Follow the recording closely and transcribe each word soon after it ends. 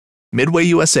Midway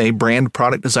USA brand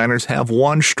product designers have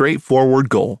one straightforward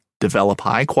goal: develop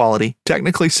high-quality,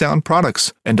 technically sound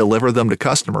products and deliver them to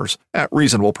customers at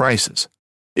reasonable prices.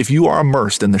 If you are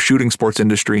immersed in the shooting sports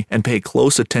industry and pay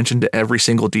close attention to every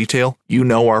single detail, you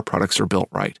know our products are built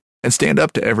right and stand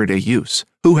up to everyday use.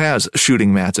 Who has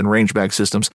shooting mats and range bag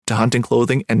systems to hunting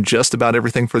clothing and just about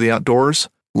everything for the outdoors?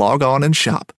 Log on and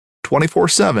shop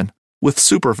 24/7 with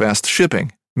super fast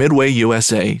shipping.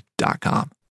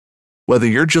 MidwayUSA.com. Whether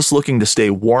you're just looking to stay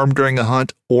warm during a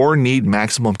hunt or need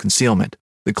maximum concealment,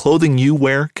 the clothing you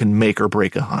wear can make or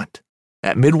break a hunt.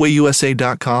 At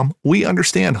MidwayUSA.com, we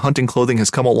understand hunting clothing has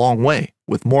come a long way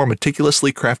with more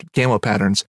meticulously crafted camo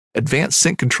patterns, advanced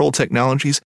scent control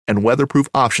technologies, and weatherproof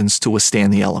options to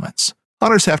withstand the elements.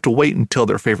 Hunters have to wait until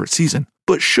their favorite season,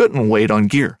 but shouldn't wait on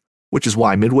gear, which is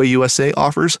why Midway USA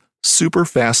offers super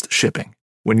fast shipping.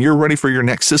 When you're ready for your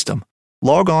next system,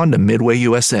 log on to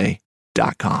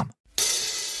MidwayUSA.com.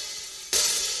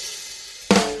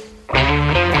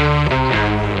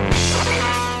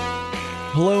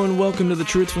 Hello and welcome to the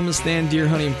Truth from the Stand Deer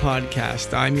Hunting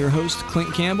Podcast. I'm your host,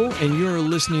 Clint Campbell, and you're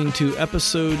listening to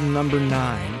episode number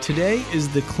 9. Today is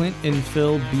the Clint and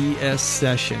Phil BS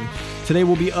session. Today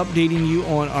we'll be updating you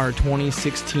on our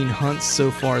 2016 hunts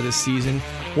so far this season,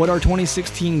 what our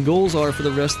 2016 goals are for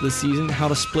the rest of the season, how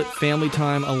to split family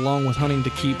time along with hunting to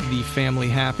keep the family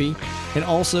happy, and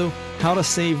also how to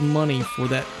save money for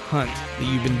that hunt that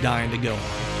you've been dying to go on.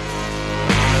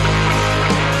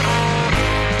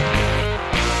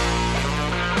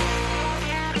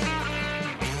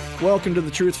 Welcome to the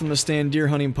Truth from the Stand Deer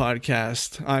Hunting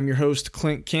Podcast. I'm your host,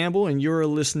 Clint Campbell, and you're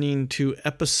listening to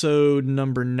episode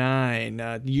number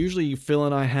 9. Usually Phil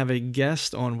and I have a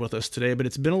guest on with us today, but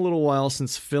it's been a little while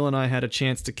since Phil and I had a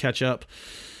chance to catch up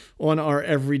on our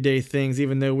everyday things.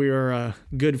 Even though we are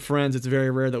good friends, it's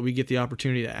very rare that we get the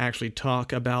opportunity to actually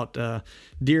talk about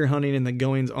deer hunting and the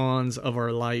goings-ons of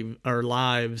our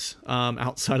lives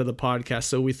outside of the podcast.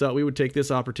 So we thought we would take this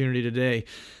opportunity today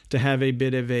to have a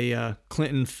bit of a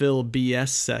Clint and Phil BS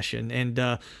session.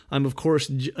 And I'm, of course,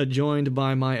 joined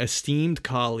by my esteemed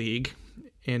colleague.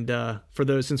 And for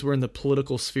those, since we're in the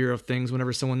political sphere of things,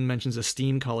 whenever someone mentions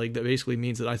esteemed colleague, that basically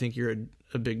means that I think you're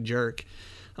a big jerk.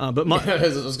 But I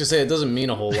was gonna say, it doesn't mean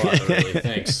a whole lot, but really.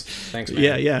 Thanks, man.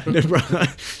 Yeah.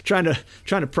 trying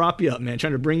to prop you up, man.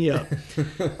 Trying to bring you up.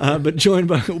 But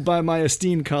joined by my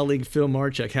esteemed colleague Phil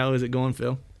Marchek. How is it going,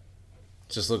 Phil?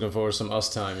 Just looking forward to some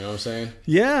us time. You know what I'm saying?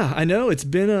 Yeah, I know. It's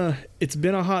been a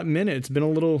hot minute. It's been a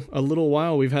little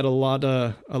while. We've had a lot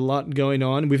going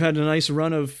on. We've had a nice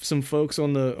run of some folks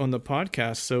on the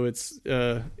podcast. So it's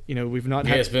we've not.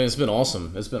 Yeah, it's been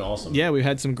awesome. It's been awesome. Yeah, we've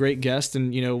had some great guests,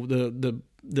 and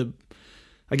the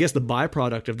I guess the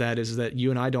byproduct of that is that you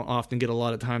and I don't often get a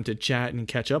lot of time to chat and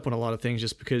catch up on a lot of things,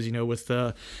 just because with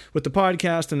the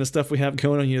podcast and the stuff we have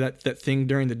going on, that thing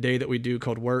during the day that we do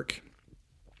called work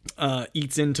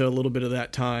eats into a little bit of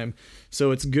that time. So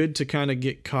it's good to kind of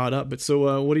get caught up. But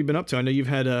so what have you been up to? I know you've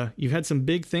had some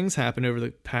big things happen over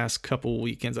the past couple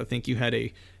weekends. I think you had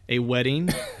a wedding.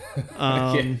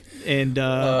 And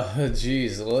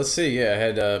geez, well, let's see. Yeah, I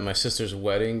had my sister's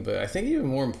wedding, but I think even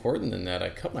more important than that, I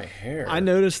cut my hair. I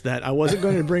noticed that. I wasn't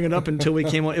going to bring it up until we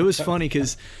came on. It was funny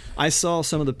because I saw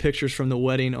some of the pictures from the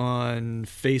wedding on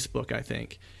Facebook, I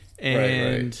think.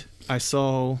 And right. I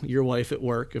saw your wife at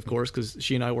work, of course, because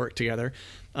she and I work together,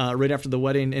 right after the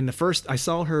wedding. And I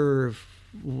saw her,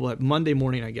 Monday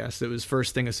morning, I guess. It was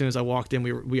first thing. As soon as I walked in,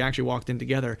 we actually walked in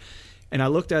together. And I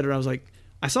looked at her and I was like,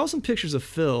 I saw some pictures of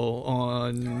Phil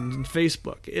on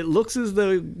Facebook. It looks as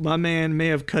though my man may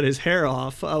have cut his hair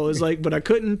off. I was like, but I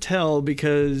couldn't tell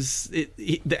because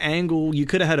the angle, you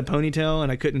could have had a ponytail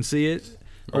and I couldn't see it.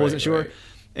 I wasn't sure. Right.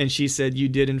 And she said you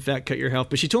did, in fact, cut your hair off.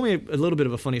 But she told me a little bit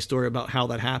of a funny story about how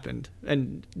that happened.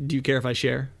 And do you care if I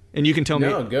share? And you can tell me.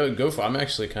 No, go for it. I'm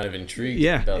actually kind of intrigued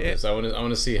about this. I want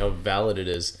to see how valid it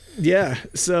is. Yeah.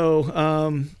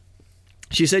 So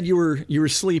she said you were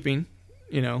sleeping.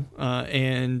 I'm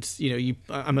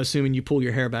assuming you pull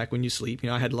your hair back when you sleep.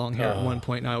 I had long hair at one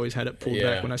point, and I always had it pulled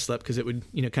back when I slept because it would,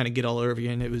 kind of get all over you,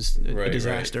 and it was a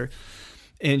disaster. Right.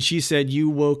 And she said you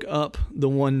woke up the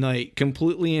one night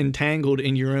completely entangled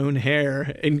in your own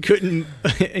hair and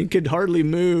could hardly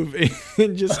move,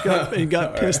 and just got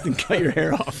pissed and cut your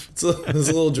hair off. It's a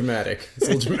little dramatic.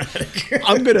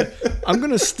 I'm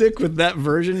gonna stick with that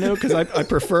version though, because I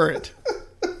prefer it.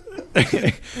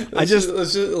 Let's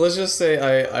just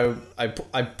say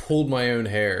I pulled my own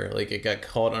hair. Like, it got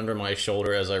caught under my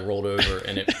shoulder as I rolled over,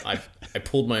 and I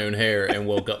pulled my own hair and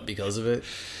woke up because of it.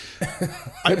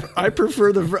 I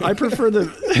prefer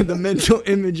the mental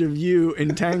image of you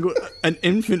entangled, an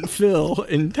infant Phil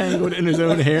entangled in his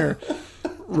own hair,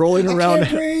 rolling around,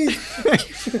 breathe.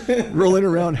 rolling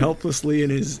around helplessly in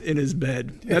his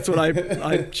bed. That's what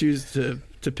I choose to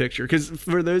picture. Because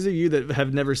for those of you that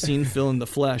have never seen Phil in the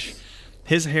flesh,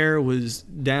 his hair was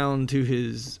down to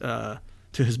his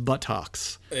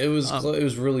buttocks. It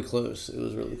was really close. It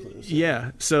was really close.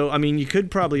 Yeah. So I mean, you could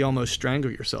probably almost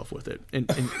strangle yourself with it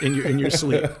in your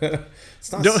sleep.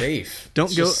 It's not safe.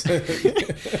 Don't go.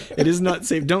 It is not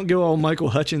safe. Don't go all Michael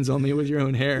Hutchins on me with your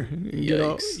own hair.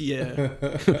 Yeah.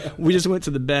 We just went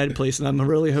to the bad place, and I'm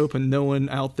really hoping no one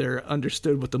out there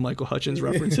understood what the Michael Hutchins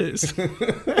reference is.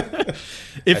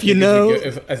 I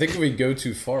think if we go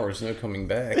too far, there's no coming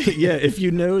back. Yeah. If you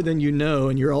know, then you know,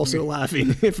 and you're also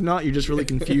laughing. If not, you're just really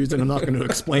confused, and I'm not going to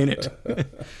explain it.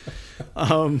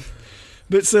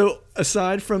 But so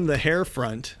aside from the hair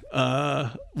front,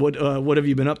 what have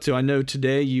you been up to? I know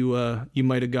today you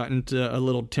might have gotten to a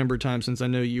little timber time, since I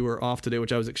know you were off today,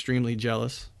 which I was extremely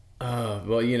jealous.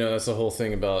 Well, that's the whole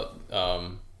thing about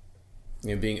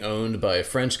being owned by a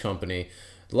French company.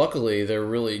 Luckily, they're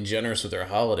really generous with their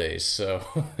holidays. So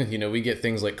we get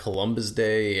things like Columbus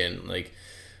Day and like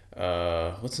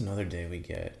what's another day we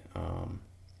get?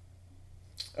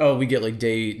 We get like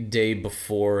day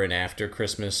before and after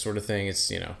Christmas sort of thing. It's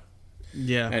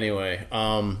Yeah. Anyway,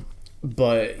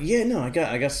 but yeah, no, I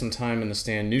got some time in the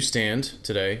stand. New stand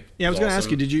today. Yeah, I was going to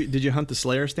ask you, did you hunt the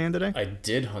Slayer stand today? I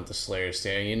did hunt the Slayer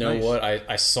stand. You know Nice. what?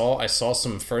 I saw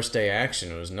some first day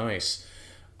action. It was nice.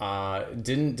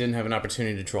 Didn't have an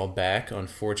opportunity to draw back,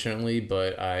 unfortunately,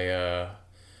 but I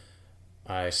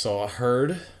saw a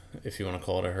herd, if you want to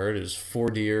call it a herd. It was 4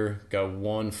 deer, got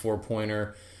 1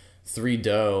 4-pointer, 3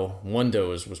 doe. 1 doe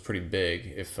was pretty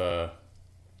big. If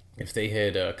they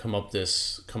had come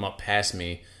up past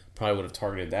me, probably would have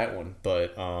targeted that one.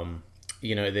 But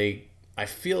I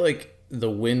feel like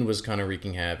the wind was kind of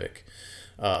wreaking havoc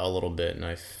a little bit, and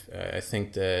I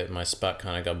think that my spot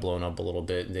kind of got blown up a little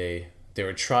bit. They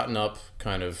were trotting up,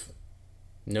 kind of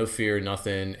no fear,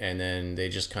 nothing, and then they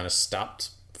just kind of stopped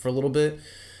for a little bit.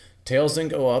 Tails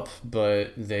didn't go up,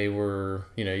 but they were,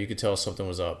 you could tell something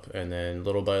was up. And then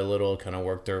little by little, kind of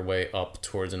worked their way up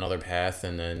towards another path,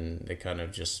 and then they kind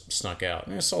of just snuck out.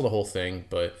 And I saw the whole thing,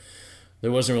 but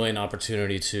there wasn't really an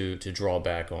opportunity to draw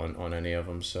back on any of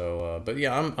them. So, but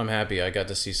yeah, I'm happy. I got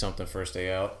to see something first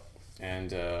day out,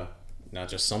 and not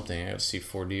just something. I got to see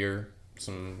 4 deer,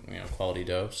 some quality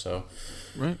doe. So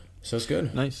Right. So it's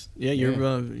good. Nice. Yeah,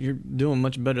 you're doing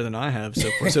much better than I have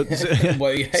so far. So,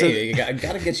 well, hey, I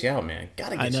gotta get you out, man.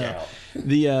 Gotta get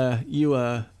you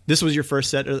out. This was your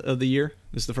first set of the year.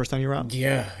 This is the first time you were out.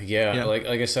 Yeah. Like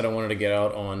I said, I wanted to get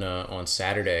out on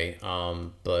Saturday,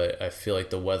 but I feel like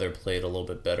the weather played a little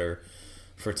bit better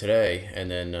for today.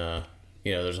 And then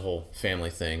there's a whole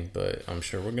family thing, but I'm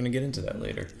sure we're gonna get into that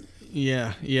later.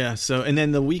 Yeah. So, and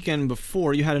then the weekend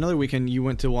before, you had another weekend. You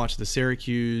went to watch the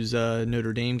Syracuse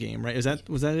Notre Dame game, right?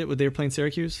 Was that it? They were playing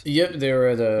Syracuse. Yep, they were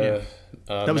at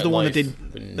that was the one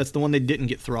that that's the one they didn't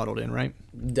get throttled in, right?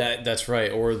 That's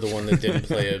right, or the one that didn't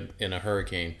play in a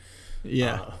hurricane.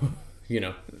 Yeah,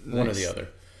 one or the other.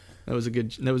 That was a good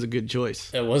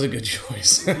choice. That was a good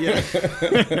choice. Yeah,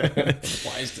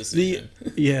 wise decision.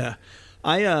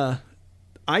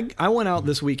 I went out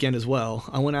this weekend as well.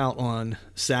 I went out on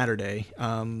Saturday.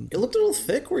 It looked a little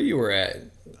thick where you were at.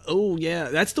 Oh, yeah.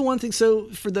 That's the one thing. So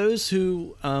for those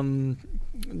who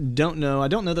don't know, I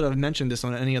don't know that I've mentioned this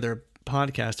on any other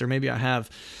podcast, or maybe I have.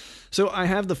 So I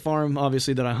have the farm,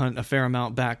 obviously, that I hunt a fair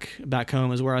amount back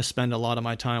home, is where I spend a lot of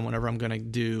my time whenever I'm going to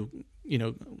do,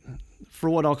 for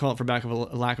what I'll call it, for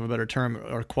lack of a better term,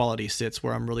 or quality sits,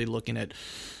 where I'm really looking at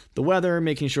the weather,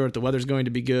 making sure that the weather's going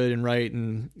to be good and right,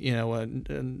 and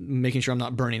making sure I'm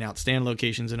not burning out stand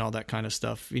locations and all that kind of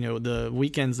stuff. The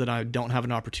weekends that I don't have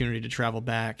an opportunity to travel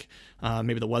back,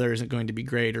 maybe the weather isn't going to be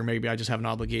great, or maybe I just have an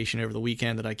obligation over the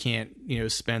weekend that I can't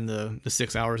spend the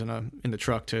 6 hours in the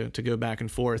truck to go back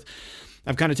and forth.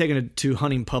 I've kind of taken it to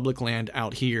hunting public land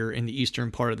out here in the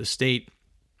eastern part of the state.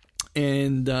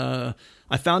 And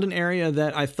I found an area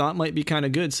that I thought might be kind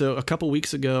of good. So a couple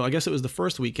weeks ago, I guess it was the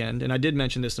first weekend, and I did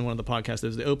mention this in one of the podcasts. It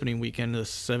was the opening weekend, the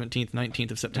 17th,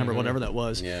 19th of September, whatever that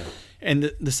was. Yeah.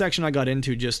 And the section I got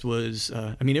into just was,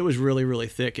 it was really, really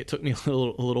thick. It took me a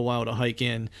little while to hike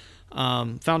in.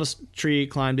 Found a tree,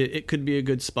 climbed it. It could be a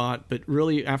good spot, but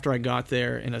really after I got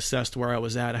there and assessed where I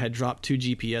was at, I had dropped 2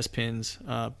 GPS pins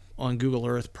on Google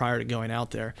Earth prior to going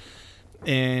out there.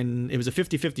 And it was a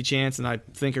 50-50 chance, and I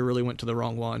think I really went to the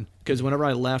wrong one, because whenever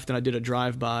I left and I did a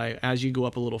drive-by, as you go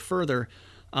up a little further,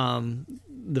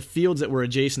 The fields that were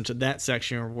adjacent to that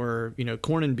section were,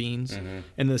 corn and beans.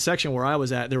 And the section where I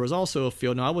was at, there was also a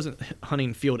field. Now, I wasn't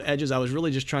hunting field edges. I was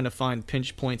really just trying to find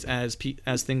pinch points as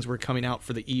things were coming out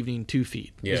for the evening to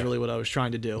feed. Yeah. Is really what I was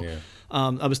trying to do. Yeah.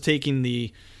 I was taking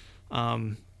the,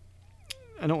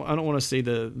 I don't want to say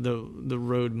the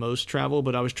road most travel,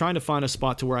 but I was trying to find a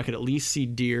spot to where I could at least see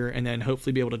deer and then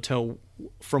hopefully be able to tell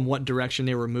from what direction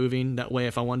they were moving. That way,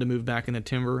 if I wanted to move back in the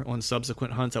timber on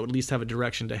subsequent hunts, I would at least have a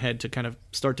direction to head to kind of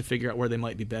start to figure out where they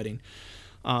might be bedding.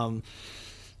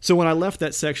 So when I left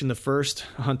that section, the first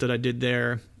hunt that I did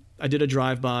there, I did a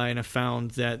drive-by and I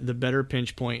found that the better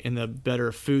pinch point and the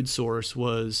better food source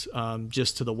was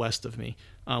just to the west of me.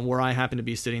 Where I happened to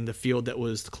be sitting, the field that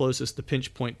was closest, the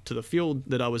pinch point to the field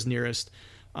that I was nearest,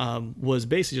 was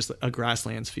basically just a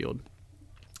grasslands field.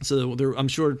 So I'm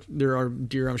sure there are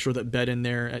deer, that bed in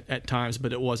there at times,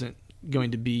 but it wasn't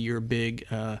going to be your big,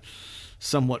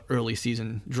 somewhat early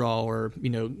season draw or,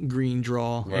 green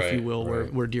draw, if you will,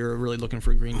 where deer are really looking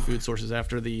for green food sources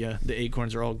after the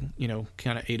acorns are all,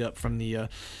 kind of ate up from the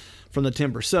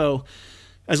timber. So,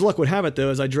 as luck would have it, though,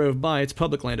 as I drove by, it's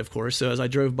public land, of course. So as I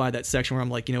drove by that section where I'm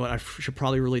like, I should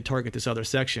probably really target this other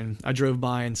section, I drove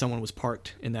by and someone was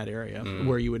parked in that area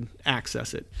where you would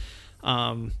access it.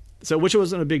 So which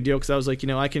wasn't a big deal because I was like,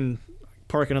 I can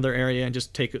park another area and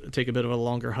just take a bit of a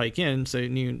longer hike in. So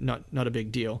not a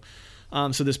big deal.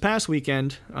 So this past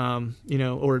weekend,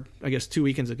 or I guess 2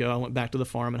 weekends ago, I went back to the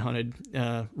farm and hunted.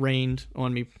 Rained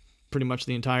on me pretty much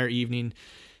the entire evening.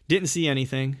 Didn't see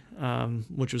anything,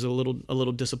 which was a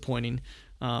little disappointing,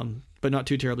 but not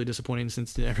too terribly disappointing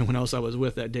since everyone else I was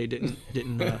with that day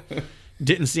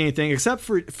didn't see anything except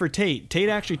for Tate. Tate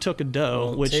actually took a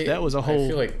doe, that was a whole. I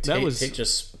feel like Tate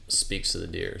just speaks to the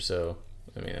deer, so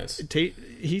I mean that's Tate.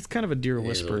 He's kind of a deer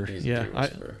whisperer. He's a deer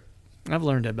whisperer. I've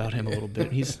learned about him a little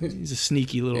bit. He's a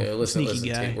sneaky little sneaky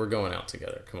guy. Tate, we're going out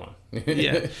together. Come on.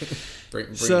 Yeah.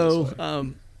 bring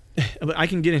so, but I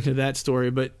can get into that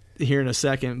story, but. Here in a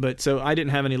second, but so I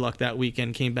didn't have any luck that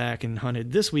weekend, came back and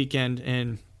hunted this weekend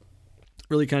and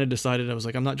really kind of decided, I was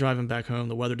like, I'm not driving back home.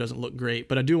 The weather doesn't look great,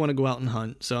 but I do want to go out and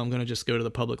hunt. So I'm going to just go to the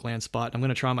public land spot. I'm going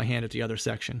to try my hand at the other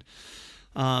section.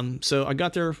 So I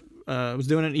got there, I was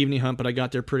doing an evening hunt, but I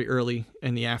got there pretty early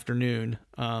in the afternoon.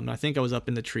 I think I was up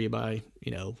in the tree by,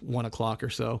 1 o'clock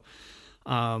or so.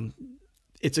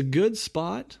 It's a good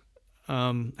spot.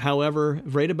 However,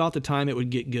 right about the time it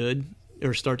would get good,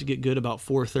 or start to get good, about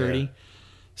 4:30. Yeah.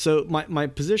 So my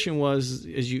position was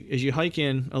as you hike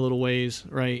in a little ways,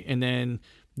 right, and then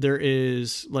there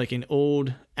is like an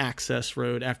old access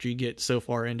road after you get so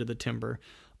far into the timber,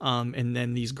 and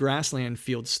then these grassland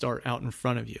fields start out in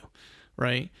front of you,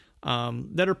 right,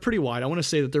 that are pretty wide. I want to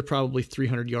say that they're probably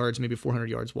 300 yards, maybe 400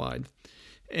 yards wide,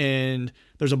 and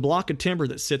there's a block of timber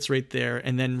that sits right there,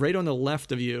 and then right on the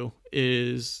left of you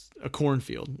is a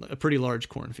cornfield, a pretty large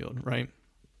cornfield, right.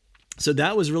 So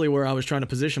that was really where I was trying to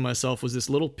position myself, was this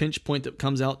little pinch point that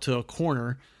comes out to a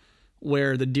corner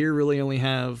where the deer really only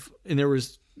have, and there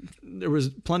was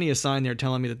plenty of sign there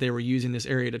telling me that they were using this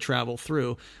area to travel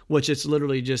through, which it's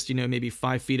literally just, maybe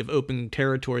 5 feet of open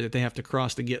territory that they have to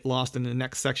cross to get lost in the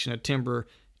next section of timber.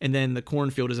 And then the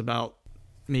cornfield is about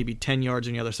maybe 10 yards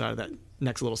on the other side of that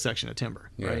next little section of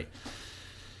timber, right?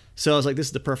 So I was like, this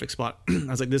is the perfect spot. I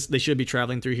was like, they should be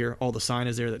traveling through here. All the sign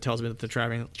is there that tells me that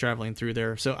they're traveling through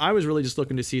there. So I was really just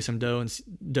looking to see some does,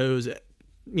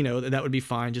 that would be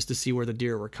fine, just to see where the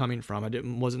deer were coming from.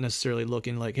 Wasn't necessarily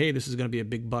looking like, hey, this is going to be a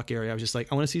big buck area. I was just like,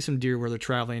 I want to see some deer where they're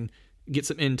traveling, get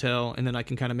some intel, and then I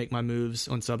can kind of make my moves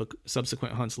on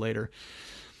subsequent hunts later.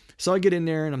 So I get in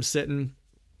there and I'm sitting.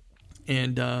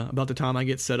 And about the time I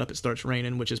get set up, it starts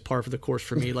raining, which is par for the course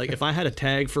for me. Like if I had a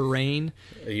tag for rain,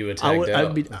 you would tag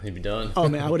out. You'd be done. Oh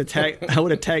man, I would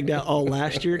have tagged out all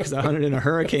last year because I hunted in a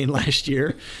hurricane last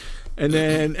year, and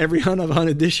then every hunt I've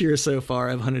hunted this year so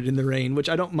far, I've hunted in the rain, which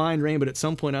I don't mind rain, but at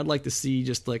some point I'd like to see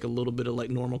just like a little bit of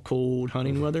like normal cold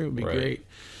hunting weather. It would be great.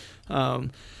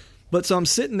 But so I'm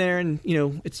sitting there, and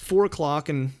it's 4 o'clock,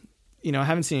 and I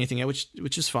haven't seen anything yet,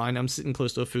 which is fine. I'm sitting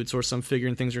close to a food source, so I'm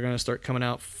figuring things are going to start coming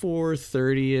out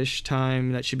 4:30-ish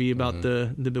time. That should be about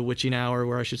the bewitching hour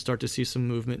where I should start to see some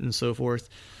movement and so forth.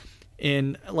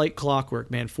 And like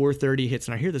clockwork, man, 4:30 hits,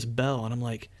 and I hear this bell, and I'm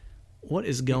like, what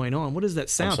is going on? What is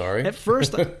that sound? I'm sorry. At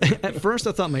first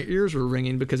I thought my ears were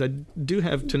ringing because I do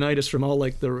have tinnitus from all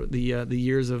like the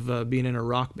years of being in a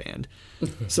rock band.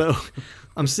 So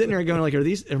I'm sitting there going like,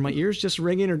 are my ears just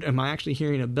ringing, or am I actually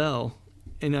hearing a bell?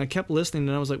 And I kept listening,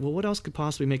 and I was like, well, what else could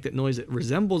possibly make that noise that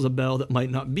resembles a bell that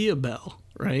might not be a bell,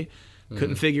 right?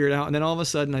 Couldn't figure it out. And then all of a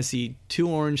sudden I see 2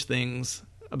 orange things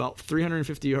about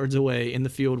 350 yards away in the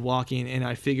field walking, and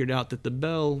I figured out that the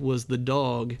bell was the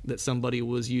dog that somebody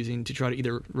was using to try to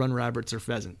either run rabbits or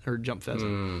pheasant or jump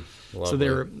pheasant. So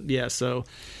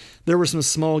there were some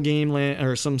small game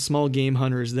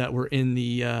hunters that were in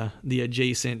the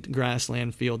adjacent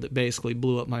grassland field that basically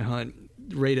blew up my hunt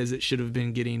right as it should have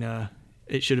been getting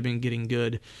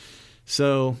good.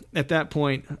 So at that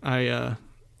point, I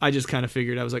just kind of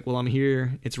figured, I was like, well, I'm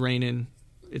here. It's raining.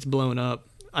 It's blown up.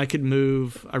 I could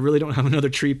move. I really don't have another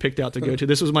tree picked out to go to.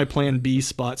 This was my plan B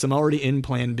spot, so I'm already in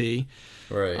plan B.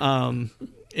 Right.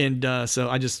 So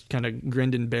I just kind of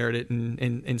grinned and bared it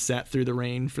and sat through the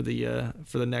rain for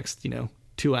the next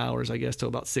 2 hours, I guess, till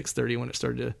about 6:30 when it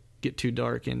started to get too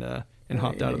dark, and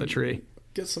hopped out of the tree.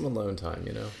 Get some alone time,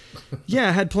 Yeah,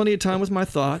 I had plenty of time with my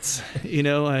thoughts.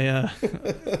 I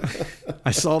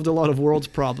solved a lot of world's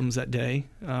problems that day.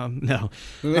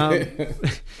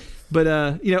 But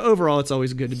overall, it's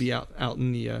always good to be out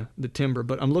in the timber.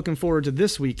 But I'm looking forward to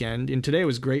this weekend. And today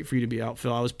was great for you to be out,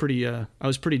 Phil. I was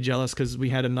pretty jealous because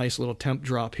we had a nice little temp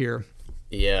drop here.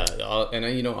 Yeah, and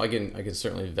I can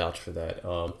certainly vouch for that.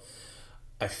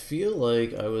 I feel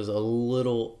like I was a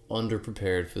little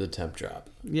underprepared for the temp drop.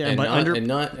 Yeah, and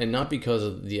not because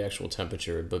of the actual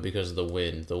temperature, but because of the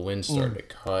wind. The wind started to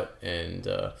cut, and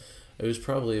it was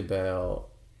probably about,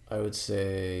 I would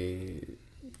say,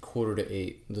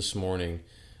 7:45 this morning,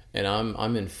 and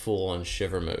I'm in full on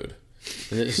shiver mode.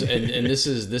 And this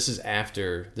is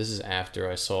after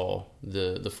I saw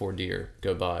the 4 deer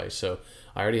go by. So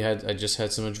I just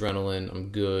had some adrenaline. I'm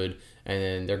good, and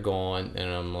then they're gone, and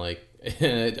I'm like,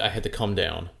 I had to come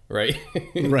down, right?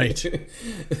 Right.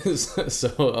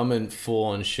 So I'm in full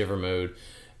on shiver mode,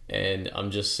 and I'm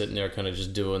just sitting there kind of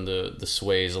just doing the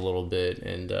sways a little bit,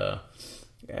 and I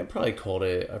probably called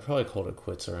it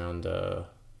quits around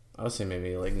I would say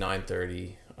maybe like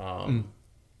 9:30. I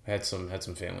had some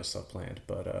family stuff planned,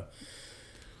 but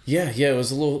yeah, it was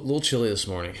a little chilly this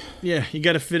morning. Yeah, you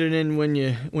got to fit it in when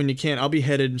you can. I'll be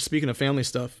headed. Speaking of family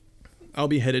stuff, I'll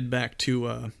be headed back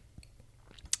to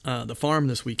the farm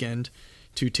this weekend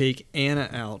to take Anna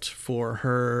out for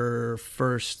her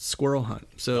first squirrel hunt.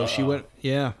 So she went.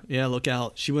 Yeah, look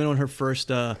out. She went on her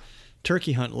first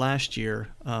turkey hunt last year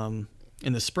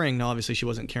in the spring. Now, obviously, she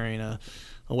wasn't carrying a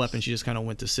weapon. She just kind of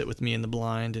went to sit with me in the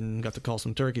blind and got to call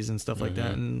some turkeys and stuff like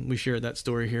that. And we shared that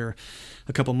story here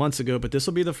a couple months ago. But this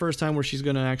will be the first time where she's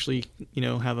going to actually,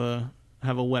 have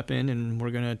a weapon, and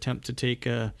we're going to attempt to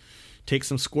take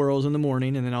some squirrels in the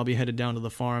morning, and then I'll be headed down to the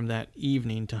farm that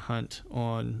evening to hunt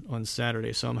on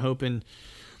Saturday. So I'm hoping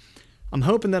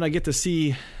that I get to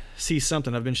see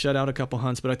something. I've been shut out a couple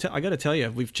hunts, but I got to tell you,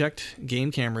 we've checked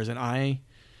game cameras, and I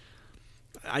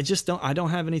don't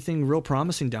have anything real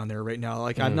promising down there right now.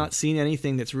 Like I've not seen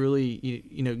anything that's really,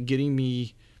 getting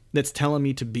me, that's telling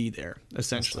me to be there,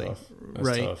 essentially. That's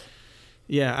right. tough.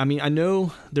 Yeah. I mean, I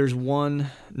know there's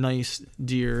one nice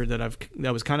deer that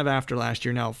was kind of after last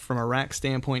year. Now from a rack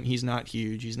standpoint, he's not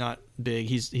huge. He's not big.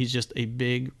 He's just a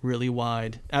big, really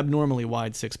wide, abnormally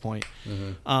wide 6-point.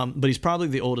 But he's probably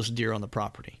the oldest deer on the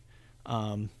property.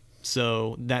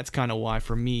 So that's kind of why,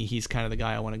 for me, he's kind of the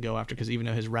guy I want to go after, because even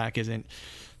though his rack isn't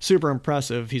super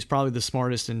impressive, he's probably the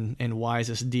smartest and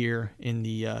wisest deer in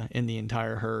the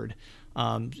entire herd.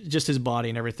 Just his body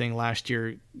and everything last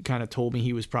year kind of told me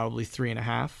he was probably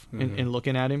 3.5 in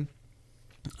looking at him.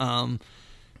 So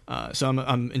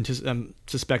I'm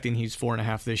suspecting he's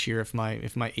 4.5 this year if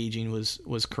my aging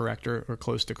was correct or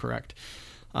close to correct.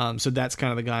 So that's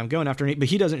kind of the guy I'm going after. But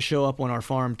he doesn't show up on our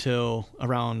farm till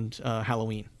around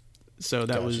Halloween. So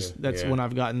that's when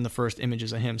I've gotten the first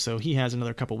images of him. So he has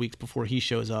another couple weeks before he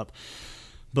shows up.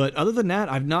 But other than that,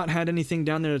 I've not had anything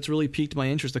down there that's really piqued my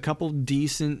interest. A couple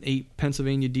decent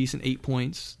Pennsylvania 8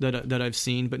 points that I've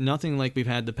seen, but nothing like we've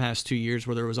had the past 2 years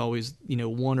where there was always,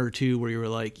 1 or 2 where you were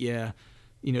like, yeah,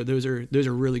 those are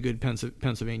really good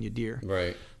Pennsylvania deer.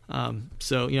 Right.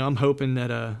 So I'm hoping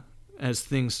that as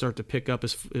things start to pick up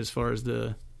as far as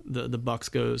the bucks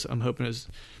goes, I'm hoping as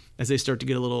they start to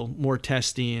get a little more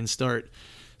testy and start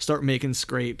making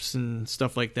scrapes and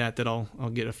stuff like that,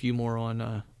 I'll get a few more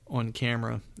on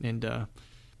camera and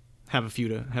have a few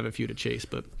to chase.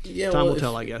 But time will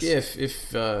tell, I guess. Yeah,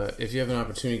 if you have an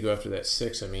opportunity to go after that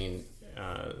 6, I mean,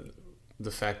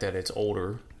 the fact that it's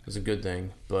older is a good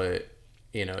thing. But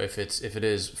if it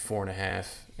is 4.5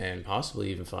 and possibly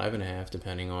even 5.5,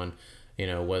 depending on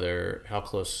how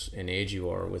close in age you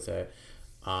are with that,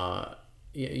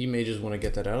 you may just want to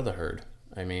get that out of the herd.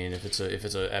 I mean, if it's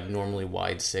a abnormally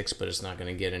wide 6, but it's not going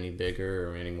to get any bigger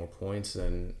or any more points,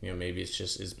 then maybe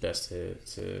it's best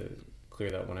to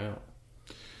clear that one out.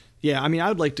 Yeah, I mean, I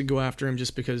would like to go after him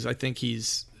just because I think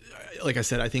like I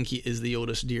said, I think he is the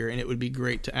oldest deer, and it would be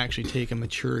great to actually take a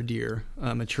mature deer,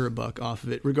 a mature buck off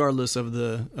of it, regardless of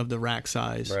the rack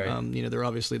size. Right. You know, they're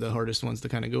obviously the hardest ones to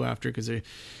kind of go after because they,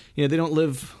 you know, they don't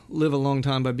live a long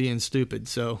time by being stupid.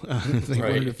 So they've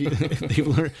learned a few. they've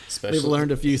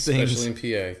learned a few things. Especially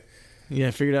in PA.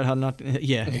 Yeah, figured out how not.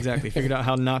 Yeah, exactly. Figured out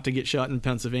how not to get shot in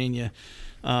Pennsylvania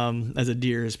as a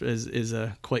deer is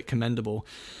quite commendable.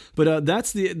 But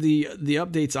that's the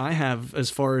updates I have as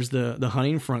far as the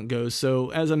hunting front goes. So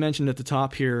as I mentioned at the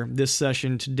top here, this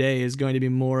session today is going to be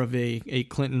more of a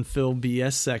Clint and Phil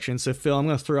BS section. So Phil, I'm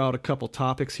going to throw out a couple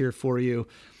topics here for you.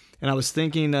 And I was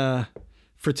thinking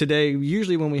for today,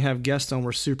 usually when we have guests on,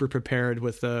 we're super prepared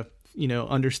with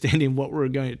understanding what we're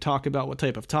going to talk about, what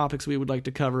type of topics we would like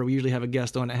to cover. We usually have a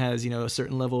guest on that has, a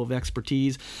certain level of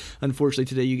expertise. Unfortunately,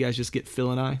 today you guys just get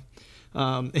Phil and I.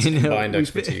 Combined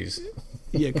expertise.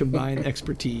 Yeah, combined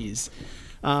expertise.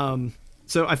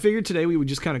 So I figured today we would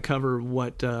just kind of cover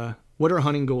what our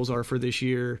hunting goals are for this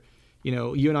year. You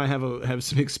know, you and I have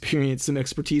some experience, some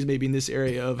expertise maybe in this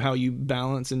area of how you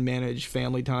balance and manage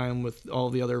family time with all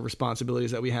the other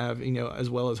responsibilities that we have, as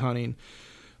well as hunting.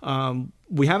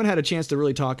 We haven't had a chance to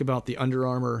really talk about the Under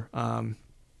Armour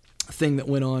thing that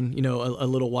went on, a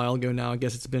little while ago now. I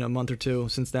guess it's been a month or two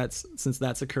since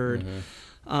that's occurred.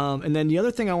 Mm-hmm. And then the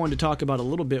other thing I wanted to talk about a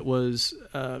little bit was,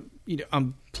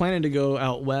 I'm planning to go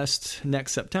out west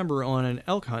next September on an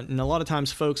elk hunt. And a lot of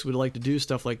times folks would like to do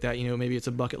stuff like that. Maybe it's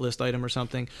a bucket list item or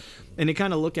something. And they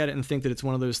kind of look at it and think that it's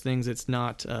one of those things that's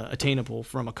not attainable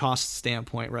from a cost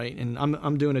standpoint, right? And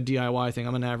I'm doing a DIY thing.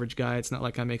 I'm an average guy. It's not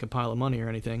like I make a pile of money or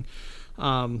anything.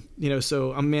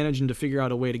 So I'm managing to figure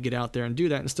out a way to get out there and do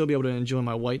that and still be able to enjoy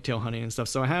my whitetail hunting and stuff.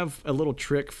 So I have a little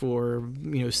trick for,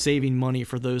 saving money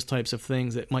for those types of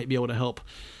things that might be able to help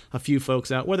a few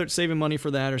folks out, whether it's saving money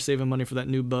for that or saving money for that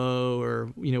new bow or,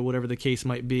 whatever the case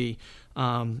might be.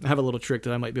 I have a little trick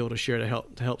that I might be able to share to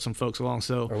help some folks along.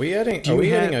 So are we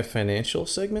adding a financial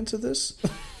segment to this?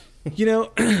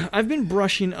 I've been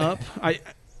brushing up.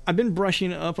 I've been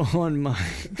brushing up on my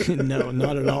no,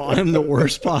 not at all. I'm the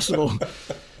worst possible.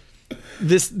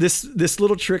 This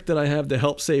little trick that I have to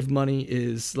help save money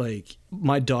is like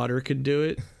my daughter could do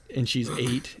it, and she's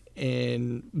 8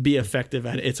 and be effective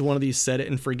at it. It's one of these set it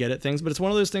and forget it things, but it's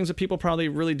one of those things that people probably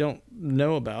really don't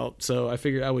know about. So I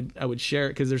figured I would share it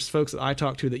because there's folks that I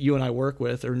talk to that you and I work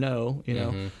with or know,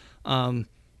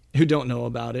 who don't know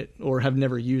about it or have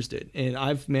never used it, and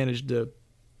I've managed to.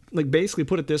 Like basically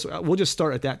put it this way, we'll just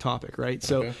start at that topic, right?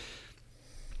 So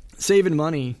saving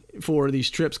money for these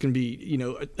trips can be,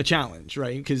 a challenge,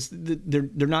 right? Because they're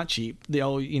not cheap. They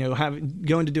all,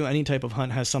 going to do any type of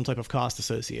hunt has some type of cost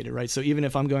associated, right? So even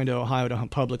if I'm going to Ohio to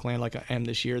hunt public land like I am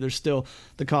this year, there's still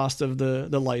the cost of the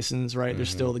license, right? Mm-hmm. There's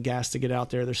still the gas to get out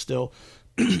there. There's still,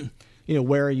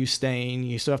 where are you staying?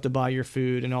 You still have to buy your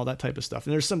food and all that type of stuff.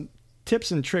 And there's some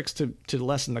tips and tricks to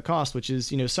lessen the cost, which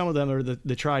is, some of them are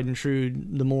the tried and true,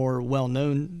 the more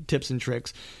well-known tips and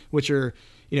tricks, which are,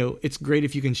 it's great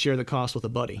if you can share the cost with a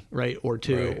buddy, right? Or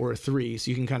two or three. So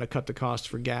you can kind of cut the cost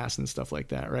for gas and stuff like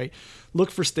that, right?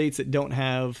 Look for states that don't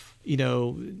have,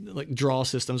 like draw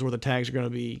systems where the tags are going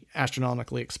to be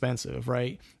astronomically expensive,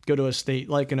 right? Go to a state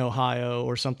like in Ohio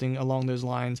or something along those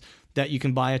lines that you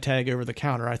can buy a tag over the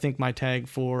counter. I think my tag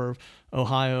for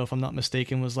Ohio, if I'm not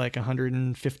mistaken, was like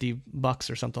 $150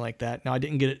 or something like that. Now I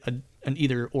didn't get an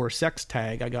either or sex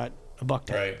tag. I got a buck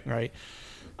tag, right?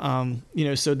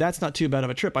 So that's not too bad of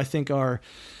a trip. I think our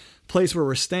place where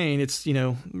we're staying, it's,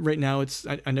 right now it's,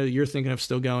 I know you're thinking of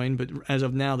still going, but as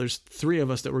of now, there's 3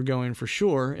 of us that we're going for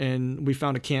sure. And we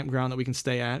found a campground that we can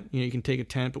stay at. You can take a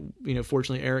tent, but,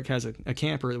 fortunately Eric has a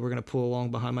camper that we're going to pull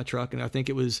along behind my truck. And I think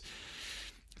it was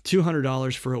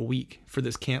 $200 for a week for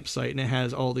this campsite, and it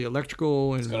has all the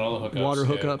electrical and water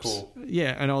hookups, cool.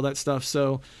 And all that stuff.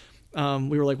 So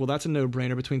we were like, well, that's a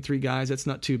no-brainer. Between 3 guys, that's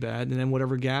not too bad. And then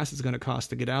whatever gas is going to cost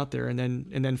to get out there, and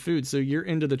then food. So you're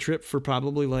into the trip for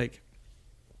probably like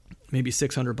maybe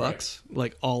 $600,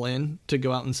 like all in, to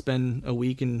go out and spend a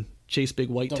week and chase big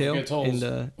whitetail. Don't forget tolls.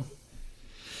 And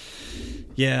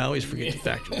yeah, I always forget to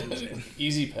factor those in.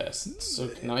 Easy Pass. It's so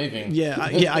conniving.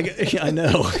 I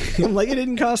know. I'm like, it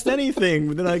didn't cost anything.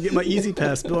 But then I get my Easy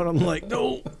Pass bill, and I'm like,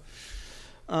 no.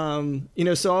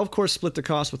 So I'll, of course, split the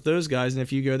cost with those guys. And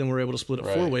if you go, then we're able to split it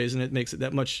 4 ways, and it makes it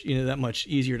that much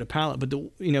easier to pallet.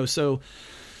 But, so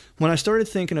when I started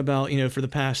thinking about, for the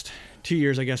past 2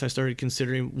 years, I guess I started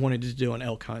considering wanting to do an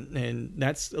elk hunt. And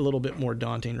that's a little bit more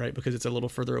daunting, right? Because it's a little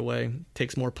further away,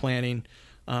 takes more planning.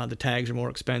 The tags are more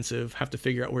expensive, have to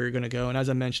figure out where you're going to go. And as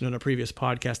I mentioned in a previous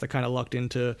podcast, I kind of lucked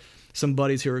into some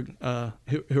buddies who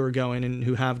are going and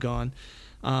who have gone.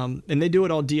 And they do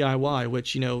it all DIY,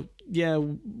 which, yeah,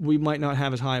 we might not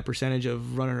have as high a percentage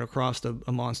of running across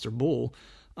a monster bull.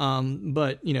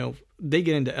 But they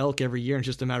get into elk every year, and it's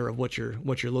just a matter of what you're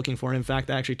looking for. And in fact,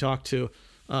 I actually talked to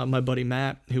my buddy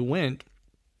Matt, who went,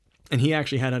 and he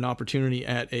actually had an opportunity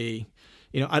at a,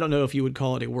 I don't know if you would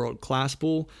call it a world-class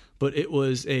bull, but it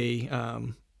was a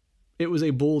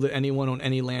bull that anyone on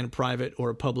any land, private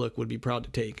or public, would be proud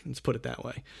to take. Let's put it that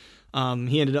way.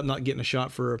 He ended up not getting a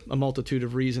shot for a multitude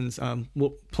of reasons. We're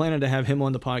planning to have him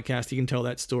on the podcast. He can tell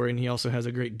that story, and he also has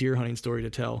a great deer hunting story to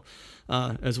tell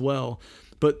as well.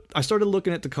 But I started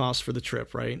looking at the cost for the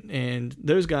trip, right? And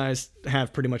those guys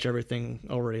have pretty much everything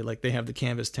already. Like, they have the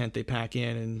canvas tent they pack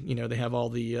in, and they have all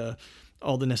the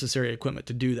necessary equipment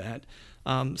to do that.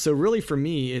 So really for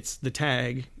me, it's the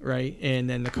tag, right? And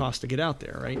then the cost to get out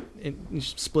there, right? And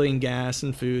splitting gas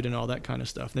and food and all that kind of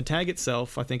stuff. And the tag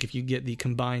itself, I think if you get the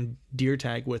combined deer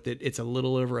tag with it, it's a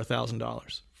little over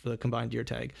 $1,000 for the combined deer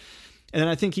tag. And then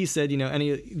I think he said,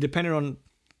 depending on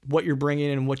what you're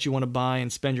bringing and what you want to buy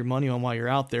and spend your money on while you're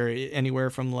out there, anywhere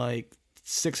from like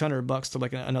 $600 to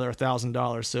like another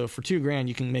 $1,000. So for $2,000,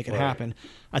 you can make it happen.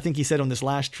 I think he said on this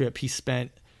last trip, he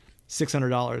spent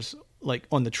 $600 like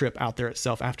on the trip out there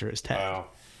itself after his tag,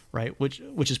 right? Which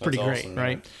is pretty great, awesome,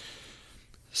 right?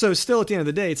 So still at the end of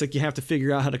the day, it's like you have to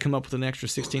figure out how to come up with an extra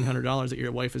 $1,600 that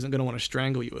your wife isn't going to want to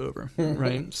strangle you over,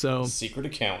 right? So secret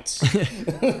accounts,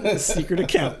 secret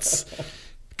accounts,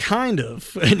 kind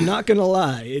of. Not going to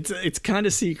lie, it's kind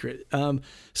of secret.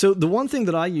 So the one thing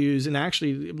that I use, and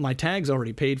actually my tag's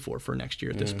already paid for next year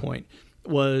at this point,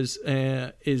 is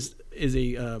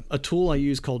a tool I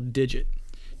use called Digit.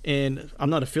 And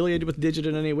I'm not affiliated with Digit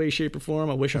in any way, shape, or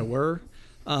form. I wish I were.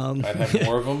 I'd have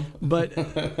more of them. But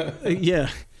yeah.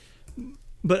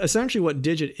 But essentially what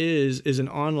Digit is an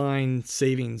online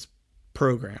savings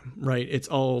program, right? It's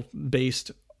all based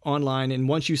online. And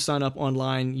once you sign up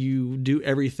online, you do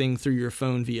everything through your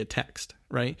phone via text,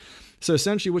 right? So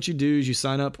essentially what you do is you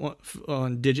sign up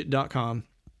on digit.com.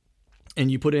 And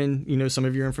you put in, some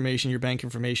of your information, your bank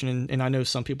information. And I know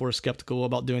some people are skeptical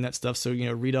about doing that stuff. So,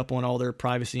 read up on all their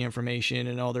privacy information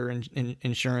and all their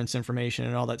insurance information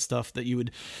and all that stuff that you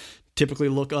would typically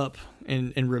look up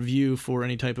and review for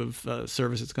any type of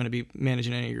service that's going to be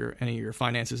managing any of your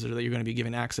finances, or that you're going to be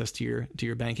giving access to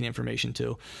your banking information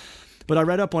to. But I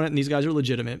read up on it, and these guys are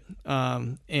legitimate.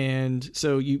 And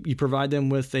so you provide them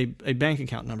with a bank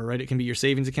account number, right? It can be your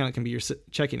savings account. It can be your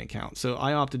checking account. So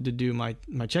I opted to do my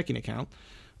checking account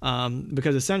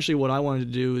because essentially what I wanted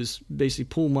to do is basically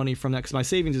pull money from that, because my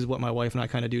savings is what my wife and I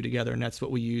kind of do together, and that's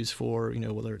what we use for,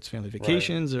 whether it's family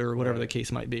vacations or whatever the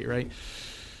case might be, right?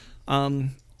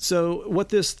 So what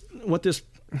this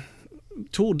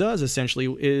tool does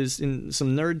essentially is, in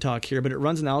some nerd talk here, but it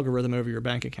runs an algorithm over your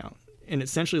bank account. And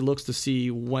essentially looks to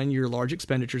see when your large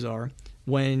expenditures are,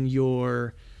 when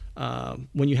you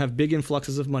have big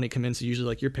influxes of money come in, so usually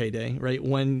like your payday, right?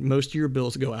 When most of your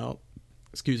bills go out,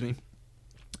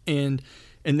 and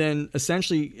then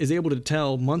essentially is able to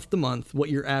tell month to month what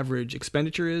your average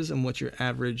expenditure is and what your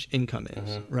average income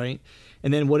is, right?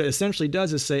 And then what it essentially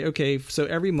does is say, okay, so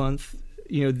every month,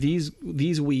 these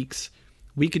weeks,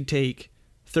 we could take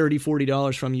 $30,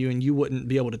 $40 from you, and you wouldn't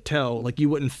be able to tell, like you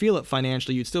wouldn't feel it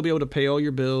financially. You'd still be able to pay all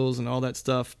your bills and all that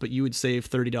stuff, but you would save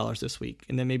 $30 this week.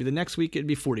 And then maybe the next week it'd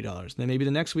be $40. And then maybe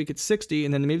the next week it's $60.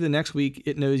 And then maybe the next week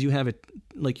it knows you have it,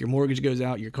 like your mortgage goes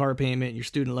out, your car payment, your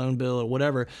student loan bill or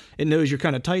whatever. It knows you're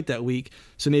kind of tight that week.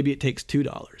 So maybe it takes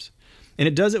 $2. And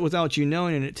it does it without you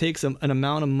knowing, and it takes an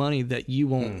amount of money that you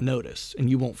won't notice and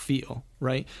you won't feel,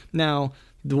 right? Now,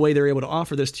 the way they're able to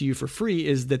offer this to you for free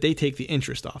is that they take the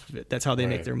interest off of it. That's how they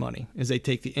make their money, is they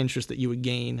take the interest that you would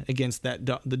gain against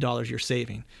the dollars you're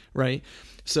saving, right?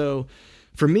 So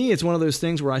for me, it's one of those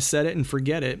things where I set it and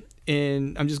forget it.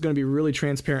 And I'm just going to be really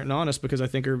transparent and honest, because I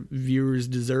think our viewers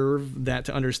deserve that,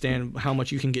 to understand how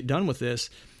much you can get done with this.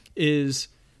 Is,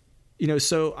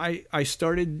 so I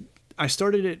started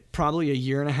it probably a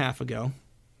year and a half ago,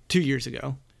 2 years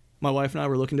ago. My wife and I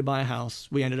were looking to buy a house.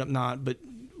 We ended up not, but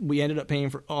we ended up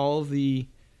paying for all the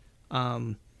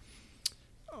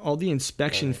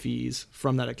inspection fees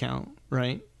from that account,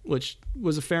 right? Which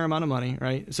was a fair amount of money,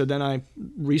 right? So then I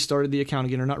restarted the account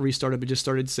again, or not restarted, but just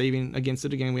started saving against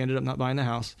it again. We ended up not buying the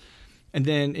house. And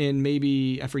then in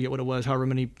maybe, I forget what it was, however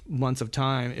many months of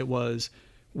time it was,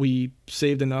 we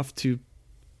saved enough to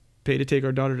pay to take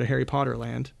our daughter to Harry Potter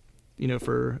Land,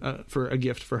 for a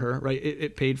gift for her, right?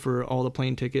 It paid for all the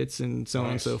plane tickets and so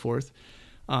on and so forth.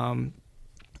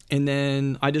 And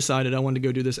then I decided I wanted to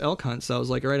go do this elk hunt. So I was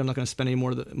like, all right, I'm not going to spend any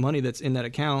more of the money that's in that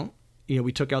account.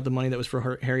 We took out the money that was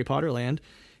for Harry Potter Land,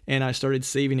 and I started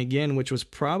saving again, which was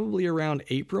probably around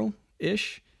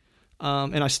April-ish.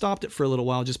 And I stopped it for a little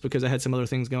while just because I had some other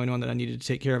things going on that I needed to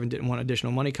take care of and didn't want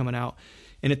additional money coming out.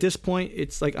 And at this point,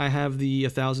 it's like I have the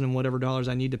 $1,000 and whatever dollars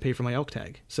I need to pay for my elk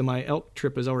tag. So my elk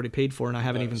trip is already paid for, and I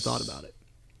haven't even thought about it.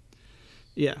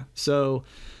 Yeah. So,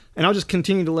 and I'll just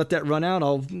continue to let that run out.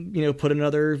 I'll, put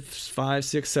another $500,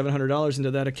 $600, $700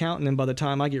 into that account, and then by the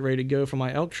time I get ready to go for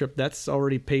my elk trip, that's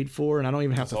already paid for, and I don't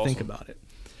even have to think about it.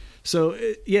 So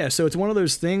so it's one of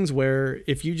those things where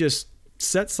if you just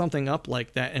set something up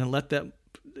like that and let that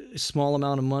small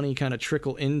amount of money kind of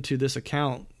trickle into this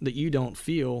account that you don't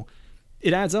feel,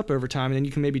 it adds up over time, and then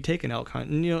you can maybe take an elk hunt.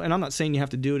 And and I'm not saying you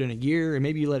have to do it in a year, or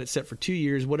maybe you let it set for 2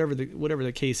 years, whatever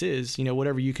the case is,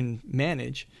 whatever you can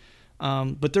manage.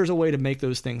 But there's a way to make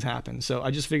those things happen. So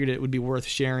I just figured it would be worth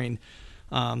sharing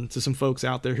to some folks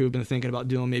out there who have been thinking about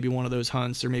doing maybe one of those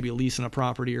hunts, or maybe leasing a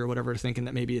property or whatever, thinking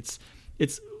that maybe it's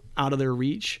out of their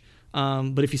reach.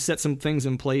 But if you set some things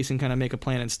in place and kind of make a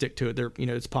plan and stick to it,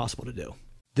 it's possible to do.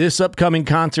 This upcoming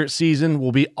concert season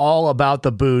will be all about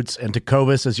the boots, and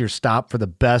Tecovas is your stop for the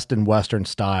best in Western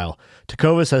style.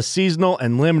 Tecovas has seasonal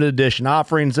and limited edition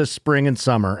offerings this spring and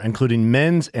summer, including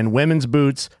men's and women's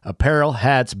boots, apparel,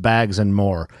 hats, bags, and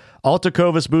more. All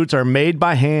Tecovas boots are made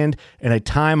by hand in a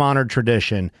time-honored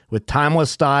tradition with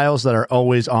timeless styles that are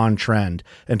always on trend.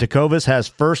 And Tecovas has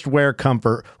first wear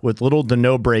comfort with little to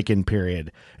no break-in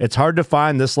period. It's hard to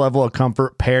find this level of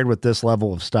comfort paired with this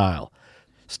level of style.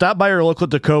 Stop by your local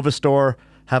Tecovas store,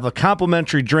 have a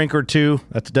complimentary drink or two,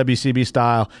 that's WCB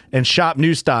style, and shop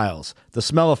new styles. The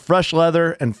smell of fresh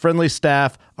leather and friendly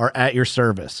staff are at your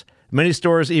service. Many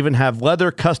stores even have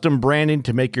leather custom branding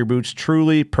to make your boots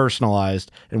truly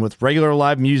personalized. And with regular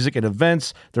live music and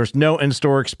events, there's no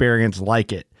in-store experience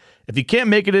like it. If you can't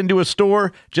make it into a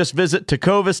store, just visit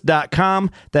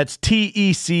tecovas.com. That's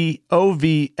TECOVAS.com.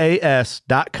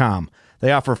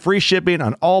 They offer free shipping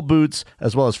on all boots,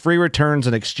 as well as free returns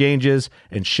and exchanges,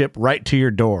 and ship right to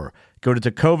your door. Go to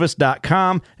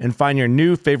tecovas.com and find your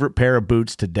new favorite pair of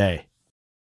boots today.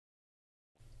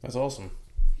 That's awesome.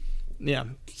 Yeah.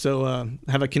 So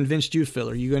have I convinced you, Phil?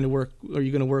 Are you going to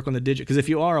work on the digit? Because if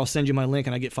you are, I'll send you my link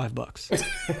and I get $5.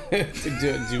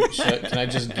 Can I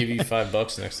just give you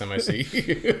 $5 next time I see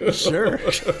you? Sure.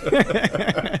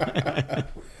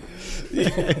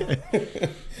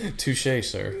 Touche,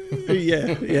 sir.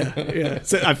 Yeah.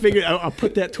 So I figured I'll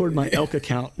put that toward my elk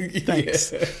account.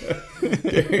 Thanks.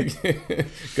 Yeah.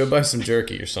 Go buy some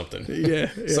jerky or something. Yeah,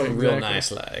 something real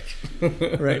nice like.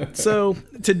 Right. So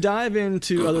to dive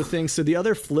into other things, so the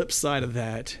other flip side of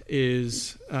that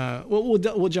is,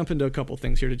 we'll jump into a couple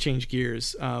things here to change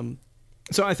gears.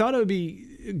 So I thought it would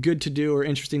be good to do, or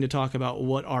interesting to talk about,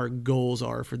 what our goals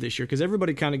are for this year, because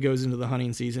everybody kind of goes into the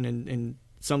hunting season, and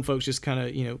some folks just kind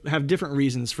of, have different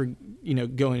reasons for,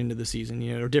 going into the season,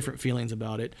 or different feelings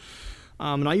about it.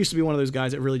 And I used to be one of those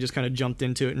guys that really just kind of jumped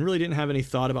into it and really didn't have any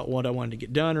thought about what I wanted to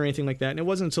get done or anything like that. And it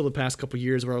wasn't until the past couple of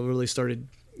years where I really started,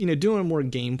 doing more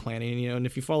game planning, and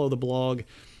if you follow the blog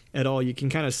at all, you can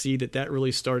kind of see that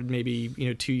really started maybe,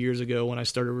 2 years ago, when I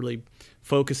started really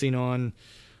focusing on,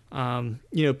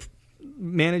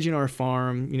 managing our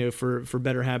farm, for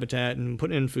better habitat, and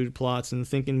putting in food plots, and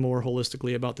thinking more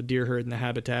holistically about the deer herd and the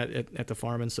habitat at the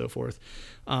farm and so forth.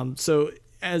 So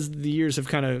as the years have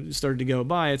kind of started to go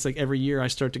by, it's like every year I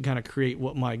start to kind of create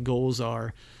what my goals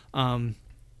are. And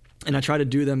I try to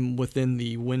do them within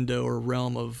the window or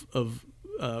realm of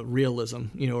realism,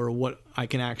 or what I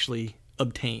can actually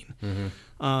obtain.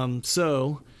 Mm-hmm.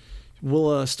 So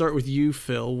we'll start with you,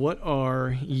 Phil. What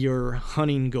are your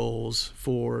hunting goals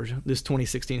for this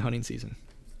 2016 hunting season?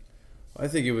 I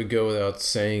think it would go without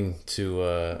saying to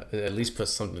at least put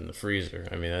something in the freezer.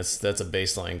 I mean, that's a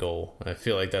baseline goal. I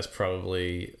feel like that's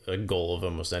probably a goal of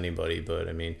almost anybody, but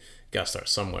I mean, gotta start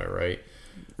somewhere, right?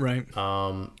 Right.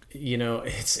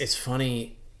 It's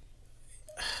funny.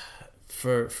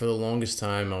 For the longest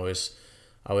time, I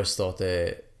always thought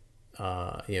that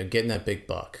getting that big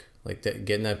buck,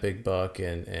 getting that big buck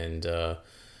and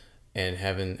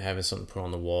having something put on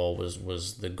the wall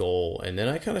was the goal. And then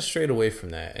I kind of strayed away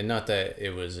from that, and not that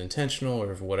it was intentional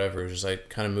or whatever. It was just I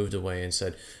kind of moved away and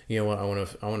said, you know what, I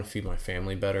want to feed my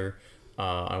family better.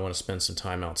 I want to spend some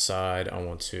time outside. I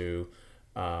want to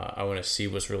see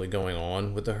what's really going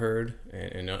on with the herd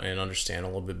and understand a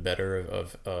little bit better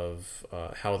of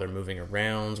how they're moving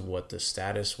around, what the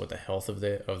status, what the health of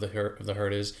the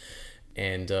herd is.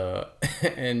 And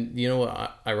you know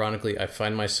what? Ironically, I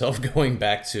find myself going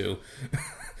back to,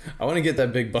 I want to get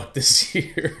that big buck this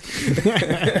year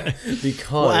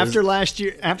because after last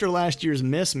year's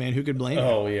miss, man, who could blame you?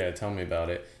 Oh yeah, tell me about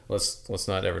it. Let's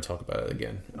not ever talk about it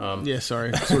again. Yeah,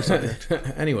 sorry.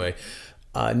 Anyway,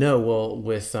 no. Well,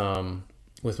 with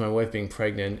with my wife being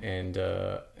pregnant and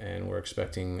we're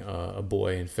expecting a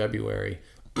boy in February,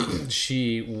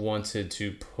 she wanted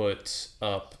to put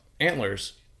up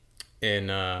antlers in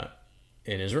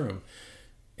his room,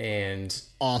 and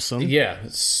Awesome. yeah,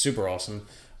 it's super awesome.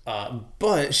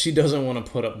 But she doesn't want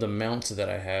to put up the mount that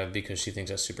I have because she thinks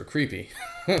that's super creepy.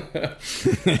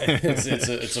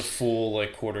 it's a full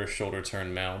like quarter shoulder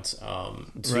turn mount.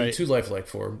 Too lifelike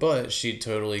for her, but she'd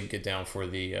totally get down for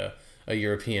the a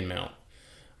European mount.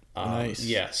 Nice.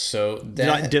 Yeah. So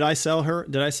that Did I sell her?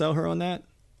 Did I sell her on that?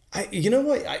 you know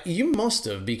what? You must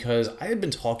have, because I had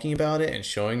been talking about it and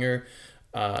showing her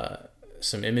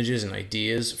some images and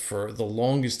ideas for the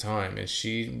longest time, and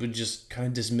she would just kind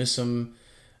of dismiss them.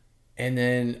 And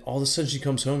then all of a sudden she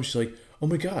comes home, she's like, "Oh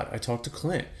my God, I talked to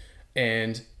Clint."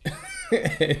 And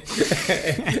and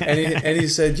he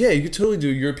said, "Yeah, you could totally do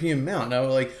a European mount." And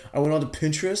I went on to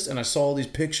Pinterest and I saw all these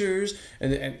pictures,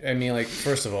 and I mean, like,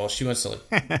 first of all, she wants to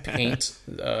like paint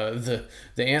the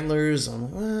antlers.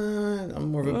 I'm like,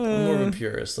 I'm more of a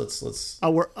purist. Let's.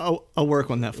 I'll work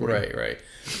on that for you. Right.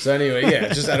 So anyway, yeah,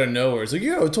 just out of nowhere, it's like,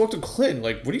 "Yeah, I talked to Clint."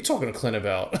 Like, what are you talking to Clint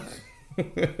about?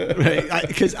 Right,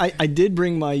 because I did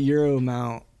bring my Euro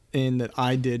mount in that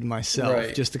I did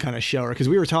myself, just to kind of show her, because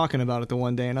we were talking about it the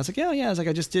one day, and I was like, yeah, I was like,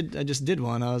 I just did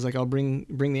one. I was like, I'll bring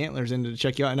the antlers in to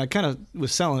check you out, and I kind of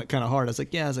was selling it kind of hard. I was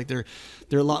like, yeah, I was like, they're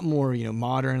a lot more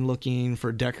modern looking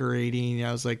for decorating.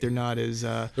 I was like, they're not as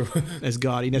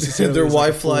gaudy necessarily. They're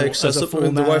Wi-Fi accessible.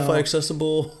 They're Wi-Fi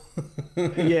accessible.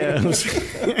 Yeah.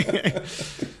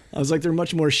 I was like, they're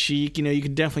much more chic. You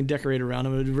could definitely decorate around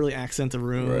them. It would really accent the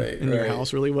room in your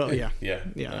house really well. Yeah.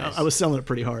 Nice. I was selling it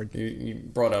pretty hard. You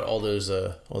brought out all those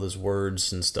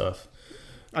words and stuff.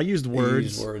 I used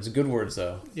words. Good words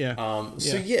though. Yeah.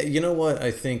 So yeah, you know what?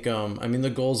 I think I mean, the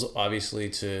goal's obviously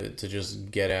to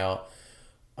just get out,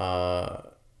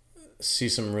 see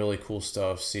some really cool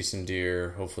stuff, see some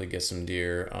deer, hopefully get some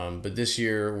deer. But this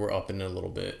year we're upping it a little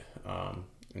bit.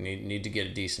 Need to get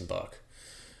a decent buck,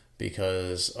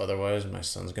 because otherwise my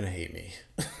son's gonna hate me.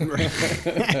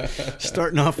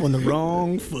 Starting off on the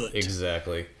wrong foot.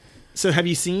 Exactly. So have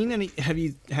you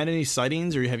had any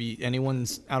sightings, or have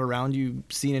anyone's out around you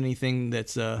seen anything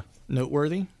that's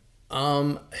noteworthy?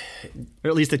 Or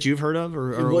at least that you've heard of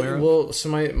or aware of? Well, so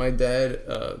my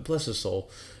dad, bless his soul,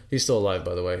 he's still alive,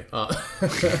 by the way.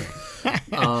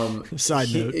 Side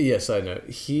note.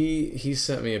 He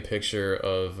sent me a picture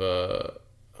of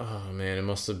oh man, it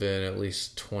must have been at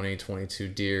least 22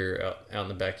 deer out in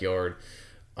the backyard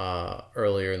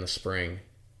earlier in the spring,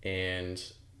 and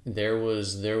there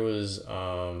was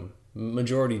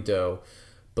majority doe,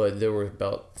 but there were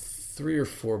about 3 or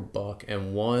 4 buck,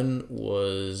 and one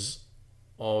was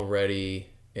already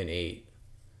an 8.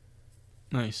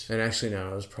 Nice. And actually,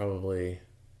 no, it was probably,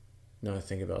 now I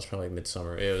think about it, was probably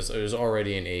midsummer. It was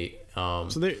already an 8.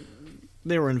 So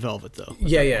they were in velvet though.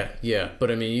 Yeah. But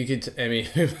I mean,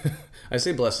 I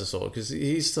say bless his soul because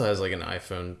he still has like an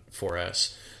iPhone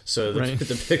 4S. So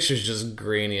the picture's just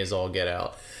grainy as all get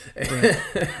out. Right.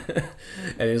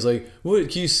 And he's like, "What?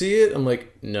 Can you see it?" I'm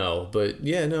like, "No, but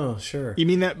yeah, no, sure." You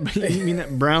mean that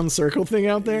brown circle thing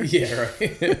out there? Yeah,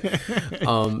 right.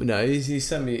 No, he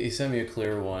sent me a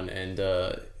clear one, and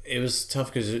it was tough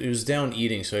because it was down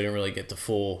eating, so I didn't really get the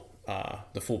full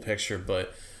picture.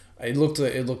 But it looked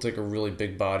like a really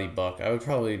big body buck. I would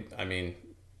probably, I mean,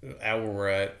 at where we're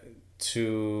at,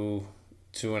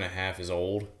 2.5 is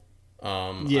old.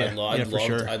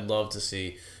 I'd love to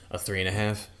see a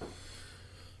 3.5.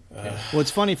 Well, it's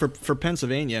funny for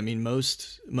Pennsylvania. I mean,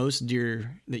 most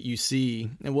deer that you see,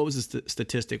 and what was the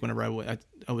statistic? Whenever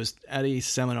I was at a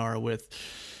seminar with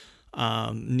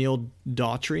Neil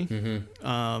Daughtry,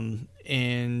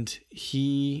 and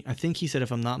I think he said,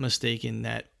 if I'm not mistaken,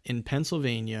 that in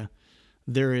Pennsylvania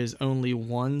there is only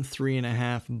one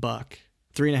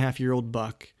 3.5-year-old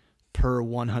buck per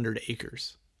 100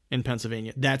 acres. In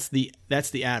Pennsylvania, that's the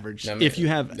average. If you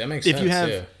have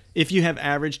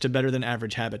average to better than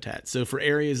average habitat. So for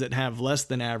areas that have less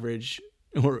than average,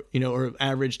 or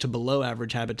average to below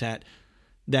average habitat,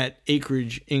 that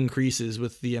acreage increases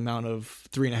with the amount of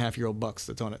 3.5-year-old bucks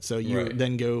that's on it. So you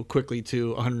then go quickly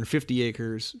to 150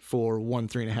 acres for one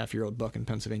 3.5-year-old buck in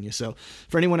Pennsylvania. So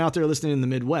for anyone out there listening in the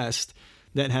Midwest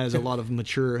that has a lot of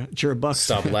mature bucks.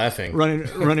 Stop laughing.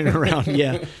 running around.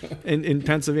 Yeah. In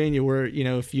Pennsylvania, where,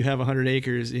 if you have 100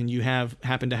 acres and you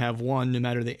happen to have one, no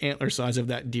matter the antler size of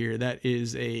that deer, that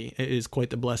is quite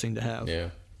the blessing to have.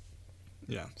 Yeah.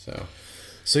 Yeah. So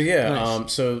yeah.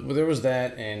 Nice. So there was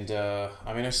that. And,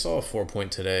 I mean, I saw a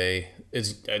 4-point today.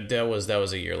 That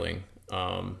was a yearling.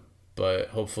 But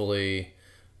hopefully,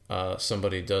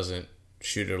 somebody doesn't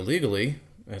shoot it illegally.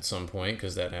 at some point,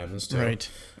 because that happens too. Right.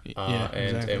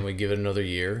 Exactly. And we give it another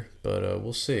year, but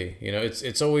we'll see. You know,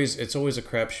 it's always a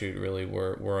crapshoot really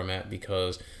where I'm at,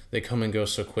 because they come and go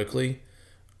so quickly,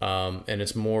 and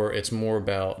it's more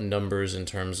about numbers in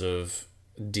terms of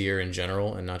deer in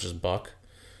general and not just buck.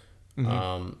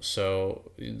 Mm-hmm.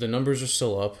 So the numbers are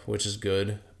still up, which is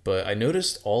good, but I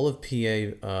noticed all of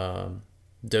PA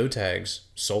doe tags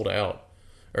sold out.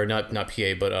 Or not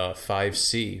PA, but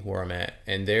 5C where I'm at,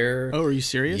 and they're. Oh, are you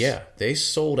serious? Yeah, they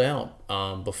sold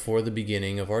out before the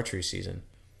beginning of archery season.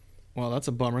 Well, that's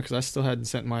a bummer, because I still hadn't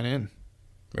sent mine in.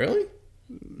 Really?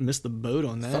 Missed the boat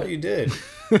on that. I thought you did.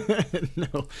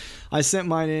 No, I sent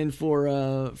mine in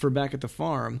for back at the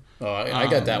farm. Oh, I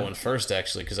got that one first,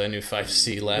 actually, because I knew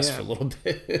 5C lasts for a little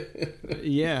bit.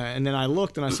 Yeah, and then I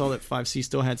looked and I saw that 5C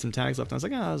still had some tags left. And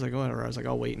I was like, whatever. I was like,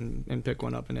 I'll wait and pick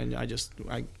one up. And then I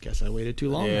guess I waited too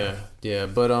long. Yeah,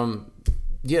 but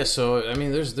yeah. So I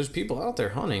mean, there's people out there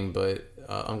hunting, but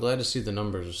I'm glad to see the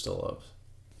numbers are still up.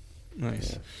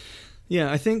 Nice. Yeah,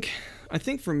 I think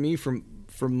for me, for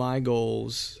my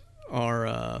goals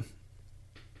are,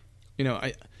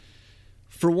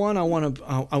 for one, I want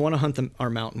to hunt our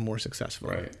mountain more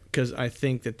successfully, right? Because I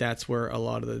think that's where a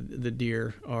lot of the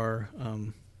deer are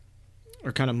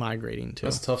kind of migrating to.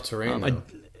 That's tough terrain, though.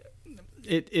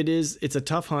 It's a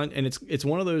tough hunt, and it's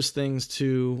one of those things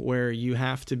too where you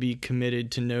have to be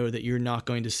committed to know that you're not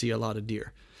going to see a lot of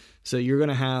deer. So you're going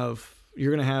to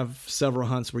have several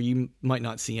hunts where you might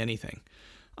not see anything.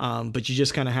 But you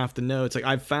just kind of have to know. It's like,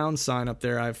 I've found sign up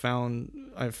there. Have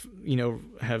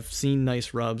seen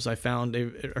nice rubs. I found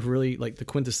a really like the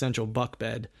quintessential buck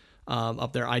bed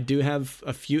up there. I do have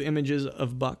a few images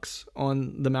of bucks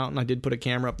on the mountain. I did put a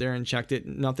camera up there and checked it.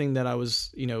 Nothing that I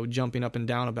was, jumping up and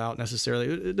down about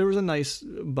necessarily. There was a nice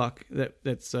buck that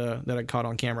I caught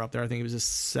on camera up there. I think it was a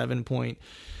 7 point.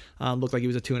 Looked like he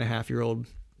was a 2.5-year-old.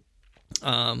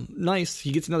 Nice.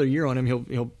 He gets another year on him.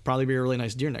 He'll probably be a really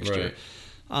nice deer next year.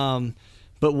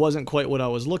 But wasn't quite what I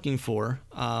was looking for.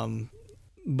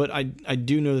 But I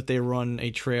do know that they run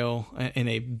a trail and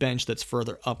a bench that's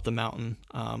further up the mountain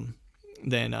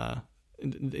than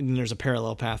and there's a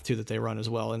parallel path too that they run as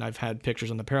well. And I've had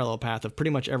pictures on the parallel path of pretty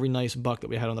much every nice buck that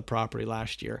we had on the property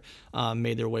last year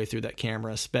made their way through that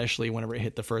camera, especially whenever it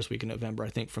hit the first week of November. I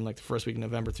think from like the first week of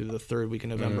November through the third week of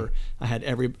November, I had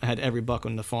every buck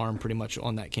on the farm pretty much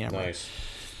on that camera. Nice.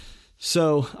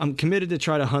 So I'm committed to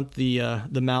try to hunt the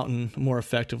mountain more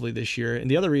effectively this year.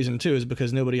 And the other reason too is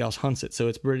because nobody else hunts it. So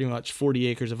it's pretty much 40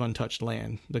 acres of untouched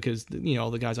land, because all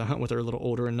the guys I hunt with are a little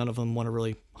older and none of them want to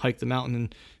really hike the mountain.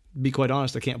 And be quite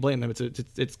honest, I can't blame them.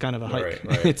 It's kind of a hike.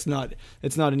 Right. It's not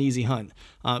an easy hunt.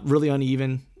 Really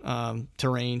uneven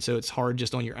terrain, so it's hard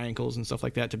just on your ankles and stuff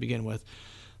like that to begin with.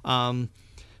 My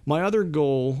other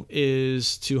goal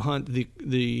is to hunt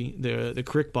the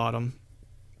creek bottom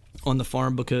on the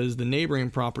farm, because the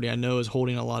neighboring property I know is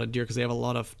holding a lot of deer because they have a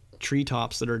lot of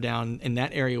treetops that are down, and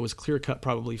that area was clear cut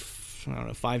probably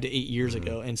 5 to 8 years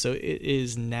ago, and so it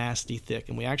is nasty thick.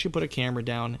 And we actually put a camera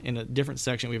down in a different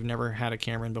section we've never had a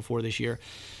camera in before this year,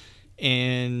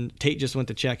 and Tate just went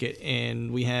to check it,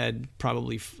 and we had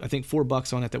probably I think 4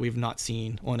 bucks on it that we've not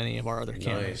seen on any of our other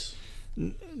cameras.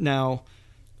 Nice. Now,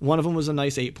 one of them was a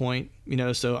nice 8 point,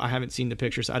 so I haven't seen the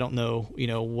pictures. I don't know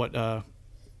what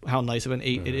how nice of an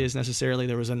 8 it is necessarily.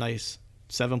 There was a nice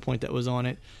 7 point that was on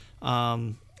it,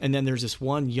 and then there's this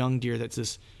one young deer that's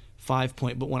this 5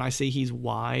 point, but when I say he's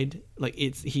wide, like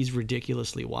he's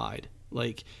ridiculously wide.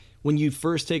 Like when you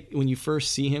first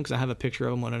see him, because I have a picture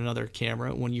of him on another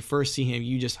camera, when you first see him,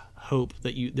 you just hope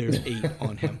that there's 8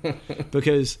 on him,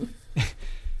 because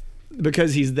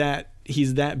he's that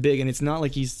big, and it's not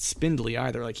like he's spindly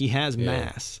either. Like he has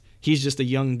mass. He's just a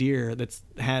young deer that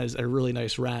has a really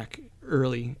nice rack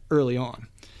early on.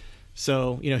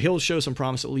 So, he'll show some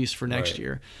promise at least for next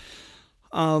year.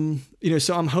 So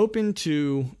I'm hoping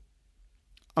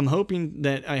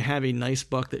that I have a nice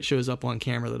buck that shows up on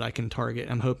camera that I can target.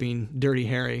 I'm hoping Dirty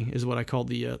Harry is what I call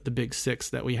the big 6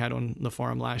 that we had on the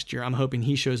farm last year. I'm hoping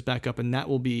he shows back up, and that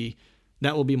will be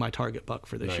my target buck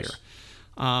for this year.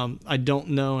 I don't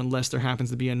know, unless there happens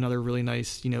to be another really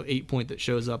nice, 8 point that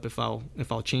shows up, if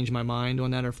I'll change my mind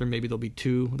on that, or if there'll be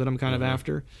 2 that I'm kind of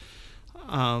after.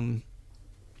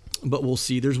 But we'll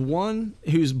see. There's one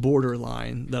who's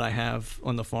borderline that I have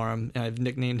on the farm, and I've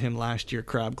nicknamed him last year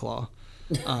Crab Claw,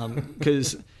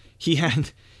 because he had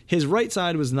his right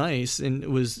side was nice and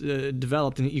was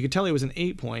developed, and you could tell he was an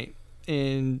 8 point.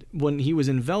 And when he was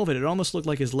in velvet, it almost looked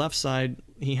like his left side.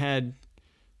 He had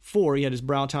 4. He had his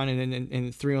brow tine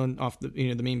and 3 on off the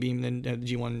the main beam, and then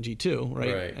G1 and G2,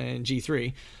 right? And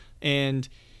G3,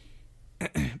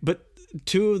 but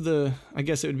two of the, I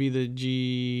guess it would be the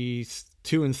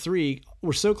G2 and 3,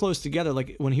 were so close together.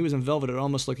 Like when he was in Velvet, it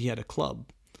almost looked like he had a club.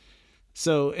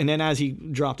 So, and then as he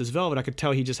dropped his Velvet, I could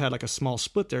tell he just had like a small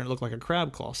split there and it looked like a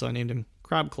crab claw. So I named him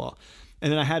Crab Claw.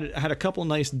 And then I had a couple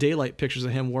nice daylight pictures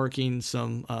of him working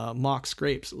some mock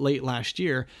scrapes late last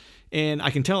year. And I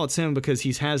can tell it's him because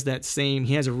he has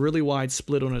a really wide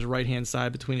split on his right-hand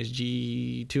side between his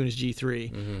G2 and his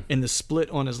G3. Mm-hmm. And the split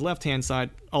on his left-hand side,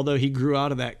 although he grew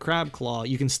out of that crab claw,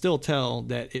 you can still tell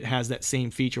that it has that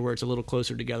same feature where it's a little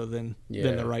closer together than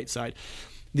the right side.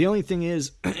 The only thing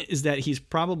is that he's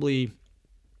probably,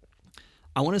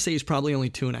 I want to say he's probably only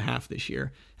 2.5 this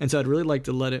year. And so I'd really like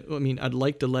to I'd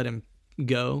like to let him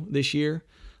go this year.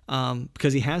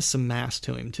 Because he has some mass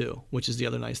to him too, which is the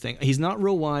other nice thing. He's not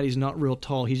real wide. He's not real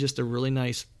tall. He's just a really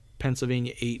nice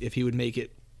Pennsylvania 8 if he would make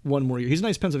it one more year. He's a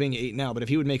nice Pennsylvania 8 now, but if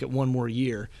he would make it one more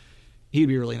year, he'd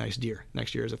be a really nice deer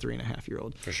next year as a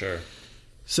 3.5-year-old. For sure.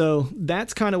 So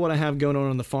that's kind of what I have going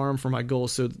on the farm for my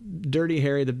goals. So Dirty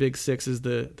Harry, the Big Six, is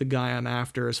the guy I'm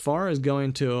after. As far as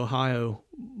going to Ohio,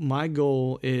 my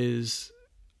goal is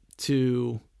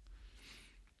to...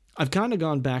 I've kind of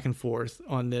gone back and forth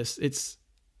on this.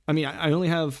 I only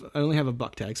have a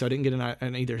buck tag, so I didn't get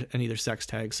an either sex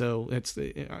tag. So it's,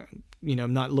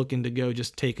 I'm not looking to go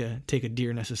just take a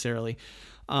deer necessarily.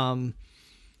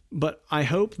 But I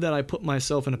hope that I put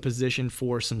myself in a position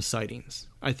for some sightings,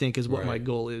 I think is what my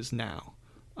goal is now,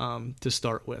 to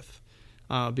start with.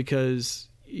 Because,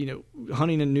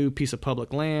 hunting a new piece of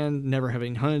public land, never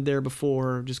having hunted there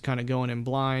before, just kind of going in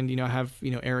blind. I have,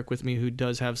 Eric with me who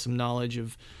does have some knowledge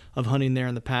of hunting there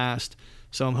in the past.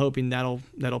 So I'm hoping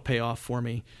that'll pay off for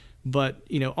me. But,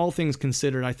 all things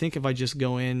considered, I think if I just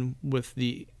go in with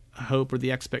the hope or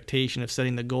the expectation of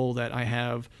setting the goal that I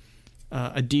have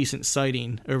a decent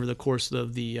sighting over the course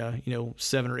of the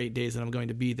 7 or 8 days that I'm going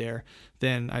to be there,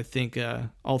 then I think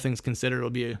all things considered, it'll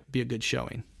be a good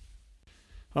showing.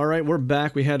 All right, we're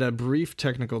back. We had a brief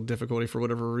technical difficulty for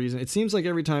whatever reason. It seems like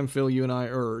every time, Phil, you and I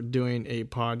are doing a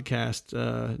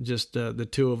podcast, just the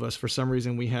two of us, for some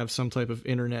reason we have some type of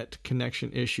internet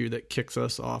connection issue that kicks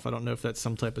us off. I don't know if that's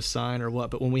some type of sign or what,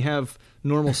 but when we have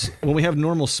normal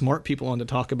smart people on to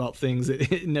talk about things,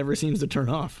 it never seems to turn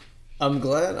off. I'm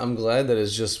glad that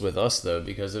it's just with us though,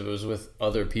 because if it was with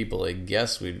other people, I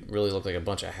guess we'd really look like a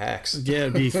bunch of hacks. Yeah,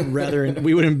 it'd be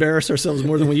we would embarrass ourselves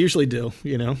more than we usually do,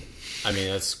 I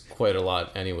mean, that's quite a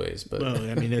lot anyways, but well,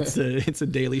 I mean, it's a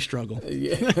daily struggle.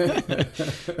 Yeah.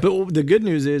 But the good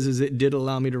news is it did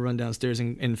allow me to run downstairs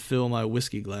and fill my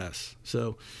whiskey glass.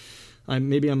 So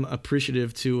I'm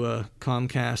appreciative to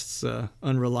Comcast's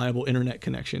unreliable internet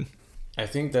connection. I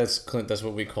think that's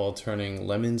what we call turning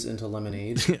lemons into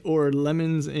lemonade. Or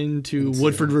lemons into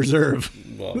Woodford Reserve.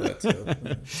 Well, that's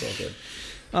it's all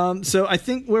good. So I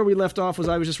think where we left off was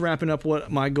I was just wrapping up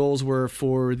what my goals were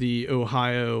for the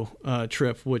Ohio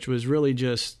trip, which was really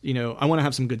just, I want to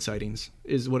have some good sightings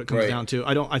is what it comes down to.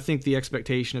 I think the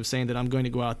expectation of saying that I'm going to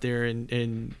go out there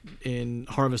and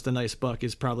harvest a nice buck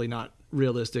is probably not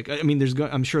realistic. I mean,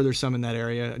 I'm sure there's some in that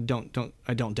area. I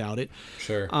don't doubt it.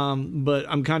 Sure. But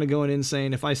I'm kind of going in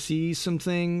saying if I see some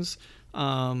things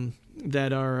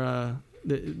that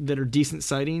are decent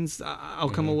sightings, I'll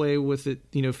come away with it,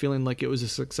 feeling like it was a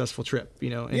successful trip,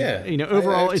 and,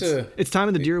 overall it's time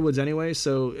in the deer woods anyway.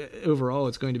 So overall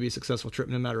it's going to be a successful trip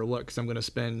no matter what, because I'm going to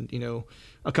spend,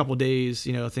 a couple days,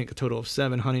 I think a total of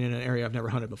 7 hunting in an area I've never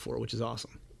hunted before, which is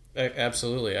awesome.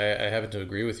 Absolutely. I happen to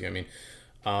agree with you. I mean,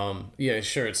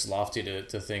 sure, it's lofty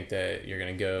to think that you're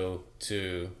going to go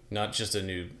to not just a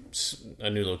new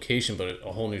location, but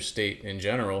a whole new state in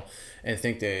general, and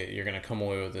think that you're going to come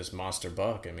away with this monster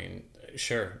buck. I mean,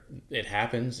 sure, it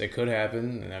happens. It could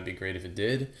happen, and that'd be great if it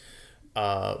did.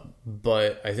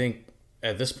 But I think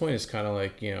at this point, it's kind of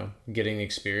like, getting the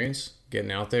experience,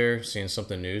 getting out there, seeing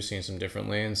something new, seeing some different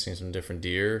lands, seeing some different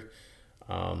deer.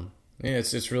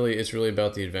 It's really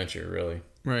about the adventure, really.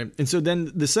 Right. And so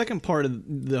then the second part of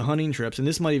the hunting trips, and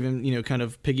this might even, kind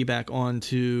of piggyback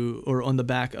onto or on the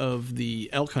back of the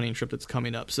elk hunting trip that's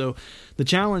coming up. So the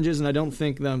challenge is, and I don't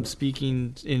think that I'm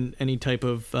speaking in any type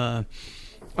of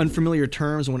unfamiliar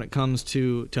terms when it comes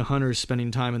to hunters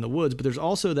spending time in the woods, but there's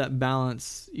also that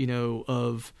balance,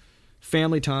 of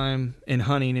family time and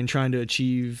hunting and trying to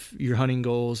achieve your hunting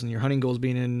goals, and your hunting goals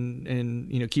being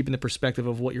in keeping the perspective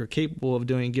of what you're capable of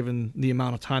doing given the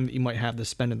amount of time that you might have to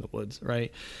spend in the woods,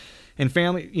 right? And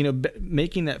family,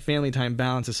 making that family time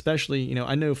balance, especially,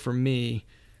 I know for me,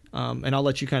 and I'll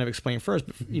let you kind of explain first,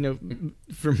 but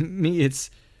for me, it's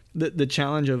the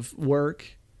challenge of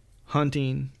work,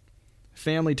 hunting,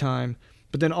 family time,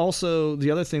 But then also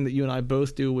the other thing that you and I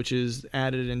both do, which is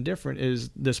added and different, is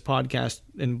this podcast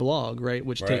and blog, right?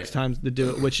 Which takes time to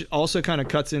do it, which also kind of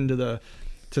cuts into the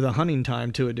hunting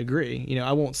time to a degree. You know,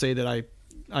 I won't say that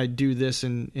I do this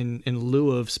in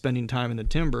lieu of spending time in the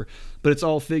timber, but it's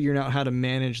all figuring out how to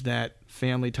manage that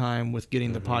family time with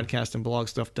getting the podcast and blog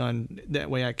stuff done. That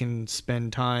way I can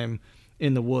spend time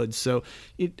in the woods. So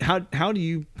how do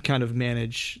you kind of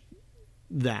manage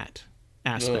that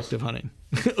aspect of hunting?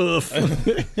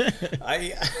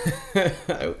 I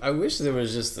wish there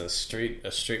was just a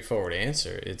straightforward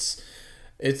answer. It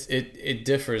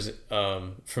differs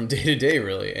from day to day,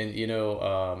 really. And you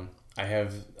know, I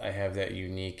have that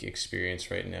unique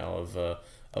experience right now of a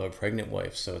pregnant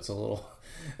wife, so it's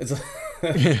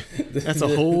that's a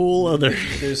whole other.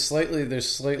 There's slightly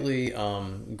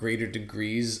greater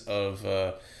degrees of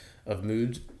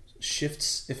mood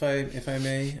shifts, if I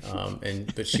may,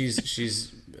 but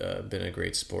she's been a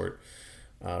great sport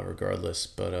regardless,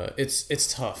 but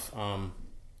it's tough.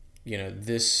 You know,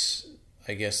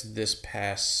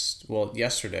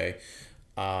 yesterday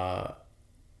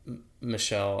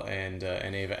Michelle and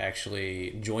Ava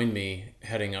actually joined me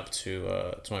heading up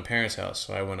to my parents' house.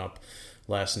 So I went up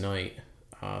last night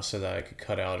so that I could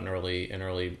cut out an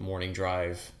early morning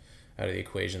drive out of the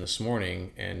equation this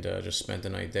morning, and just spent the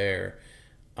night there.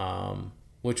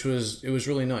 It was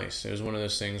really nice. It was one of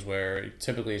those things where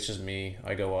typically it's just me.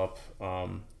 I go up,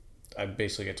 I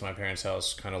basically get to my parents'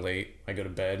 house kind of late. I go to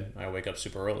bed. I wake up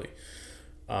super early.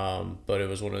 But it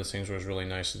was one of those things where it was really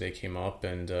nice that they came up,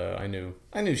 and I knew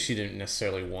she didn't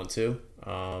necessarily want to,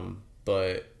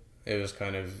 but it was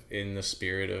kind of in the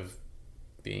spirit of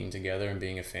being together and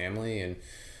being a family, and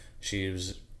she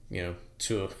was, you know,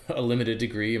 to a limited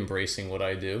degree embracing what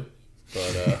I do.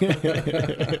 But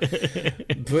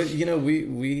but you know,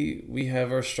 we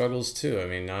have our struggles too. I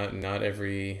mean, not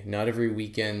every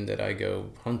weekend that I go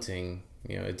hunting,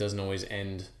 you know, it doesn't always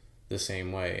end the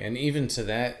same way. And even to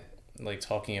that, like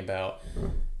talking about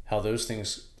how those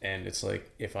things end, it's like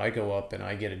if I go up and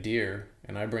I get a deer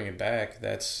and I bring it back,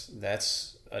 that's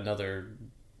another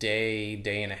day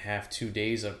and a half, 2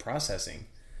 days of processing.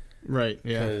 Right.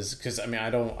 Yeah. Because I mean, I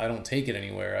don't take it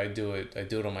anywhere. I do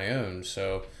it on my own.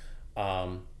 So,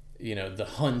 you know, the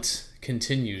hunt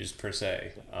continues per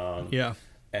se. Yeah.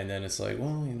 And then it's like,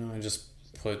 well, you know, I just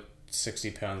put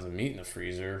 60 pounds of meat in the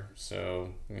freezer, so,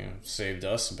 you know, saved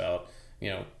us about, you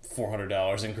know,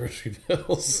 $400 in grocery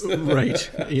bills. Right.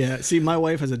 Yeah. See, my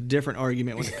wife has a different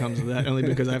argument when it comes to that, only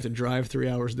because I have to drive 3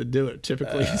 hours to do it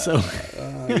typically. Yeah,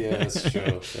 that's true.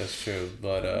 That's true.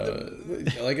 But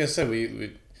like I said,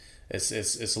 it's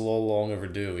a little long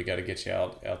overdue. We got to get you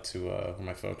out to where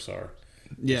my folks are.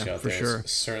 Yeah, for sure.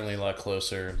 It's certainly a lot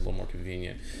closer, a little more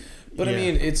convenient. But yeah. I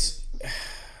mean,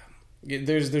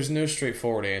 there's no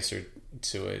straightforward answer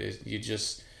to it.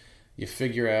 You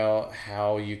figure out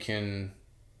how you can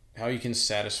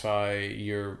satisfy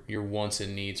your wants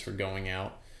and needs for going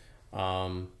out,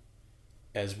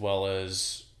 as well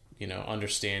as, you know,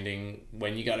 understanding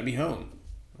when you got to be home.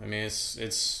 I mean,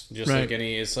 it's just right. like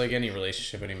any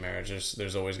relationship, any marriage.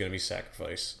 There's always going to be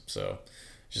sacrifice. So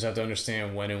just have to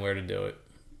understand when and where to do it.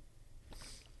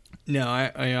 No,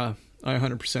 I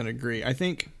 100% agree. I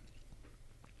think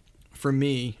for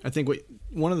me,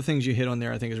 one of the things you hit on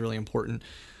there I think is really important.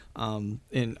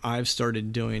 And I've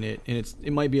started doing it, and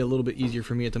it might be a little bit easier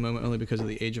for me at the moment only because of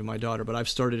the age of my daughter, but I've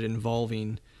started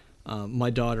involving my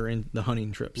daughter in the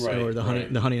hunting trips, right, or the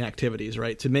hunting activities,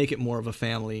 right, to make it more of a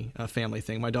family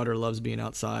thing. My daughter loves being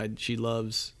outside. She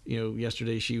loves, you know,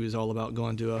 yesterday she was all about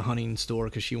going to a hunting store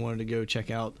because she wanted to go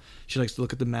check out. She likes to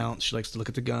look at the mounts. She likes to look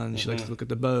at the guns. She likes to look at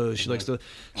the bows.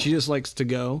 She just likes to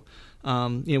go.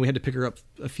 You know, we had to pick her up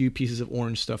a few pieces of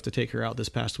orange stuff to take her out this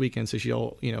past weekend. So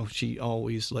she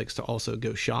always likes to also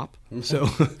go shop. So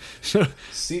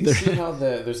see how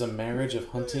there's a marriage of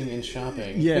hunting and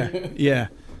shopping. Yeah.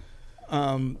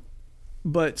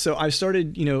 But so I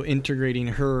started, you know, integrating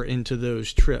her into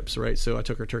those trips, right? So I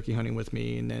took her turkey hunting with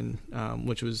me, and then,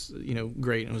 which was, you know,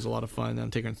 great. And it was a lot of fun. Then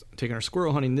I'm taking her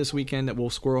squirrel hunting this weekend. That we'll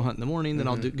squirrel hunt in the morning. Then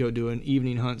I'll go do an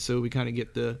evening hunt. So we kind of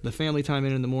get the family time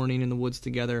in the morning in the woods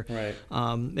together. Right.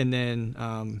 And then,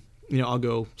 you know, I'll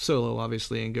go solo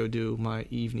obviously and go do my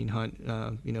evening hunt,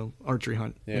 you know, archery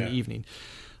hunt in the evening.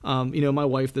 You know, my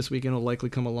wife this weekend will likely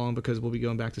come along because we'll be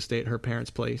going back to stay at her parents'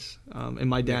 place. And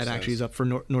my dad actually is up for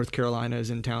North Carolina,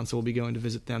 is in town, so we'll be going to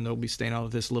visit them. They'll be staying out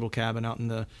of this little cabin out in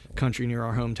the country near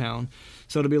our hometown.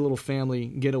 So it'll be a little family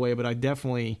getaway, but I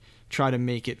definitely try to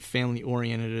make it family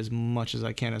oriented as much as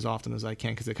I can, as often as I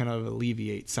can, because it kind of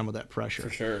alleviates some of that pressure. For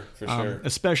sure.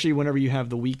 Especially whenever you have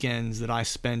the weekends that I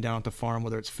spend down at the farm,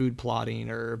 whether it's food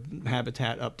plotting or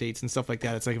habitat updates and stuff like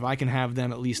that. It's like if I can have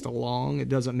them at least along, it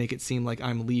doesn't make it seem like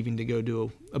I'm leaving to go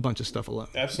do a bunch of stuff alone.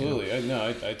 Absolutely. You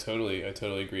know? I totally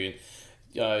agree.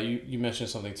 You mentioned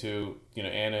something too. You know,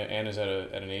 Anna's at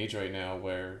an age right now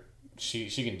where she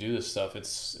can do this stuff.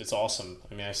 It's awesome.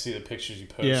 I mean, I see the pictures you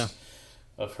post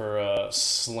of her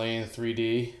slaying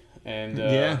 3D, and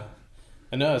I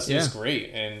know it's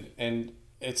great, and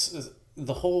it's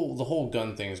the whole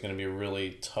gun thing is going to be a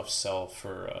really tough sell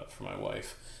for my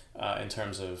wife in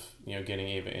terms of, you know, getting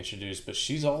Ava introduced. But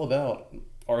she's all about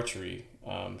archery.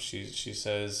 She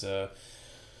says,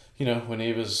 you know,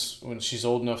 when she's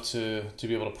old enough to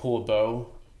be able to pull a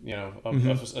bow, you know,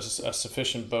 a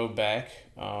sufficient bow back,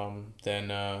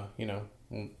 then you know,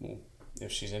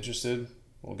 if she's interested,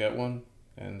 we'll get one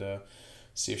and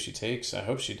see if she takes. I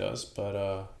hope she does,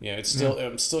 but yeah, it's still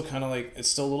I'm still kind of like, it's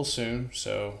still a little soon,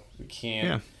 so we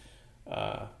can't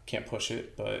push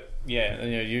it. But yeah,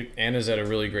 you know, Anna's at a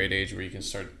really great age where you can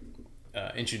start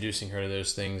introducing her to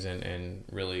those things and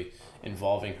really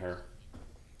involving her.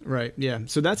 Right. Yeah.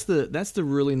 So that's the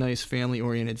really nice family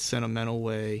oriented, sentimental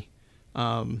way,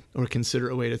 or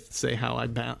considerate way to say how I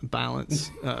balance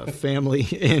family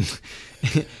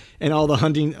and all the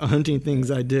hunting things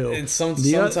I do. And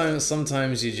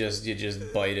sometimes you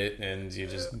just bite it and you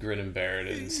just grin and bear it,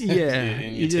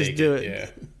 and you just do it. Yeah.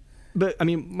 But I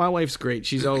mean, my wife's great.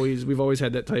 We've always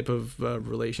had that type of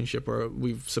relationship where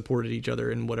we've supported each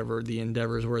other in whatever the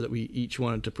endeavors were that we each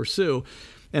wanted to pursue.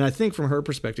 And I think from her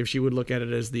perspective, she would look at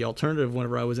it as the alternative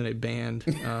whenever I was in a band,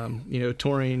 you know,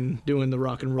 touring, doing the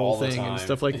rock and roll thing and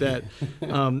stuff like that,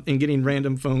 and getting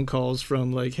random phone calls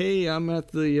from like, hey, I'm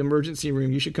at the emergency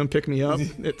room. You should come pick me up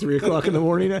at 3:00 in the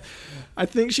morning. I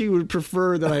think she would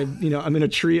prefer that I'm in a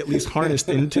tree at least harnessed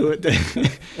into it.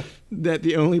 That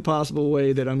the only possible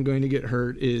way that I'm going to get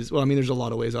hurt is, well, I mean, there's a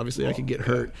lot of ways, obviously, I could get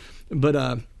hurt.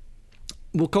 But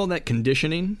we'll call that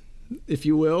conditioning, if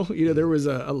you will. You know, there was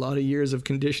a lot of years of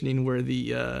conditioning where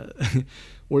the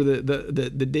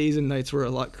days and nights were a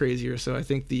lot crazier. So I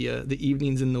think the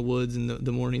evenings in the woods and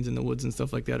the mornings in the woods and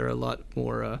stuff like that are a lot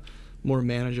more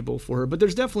manageable for her. But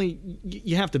there's definitely,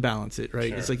 you have to balance it, right?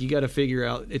 Sure. It's like you got to figure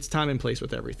out, it's time and place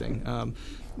with everything.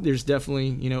 There's definitely,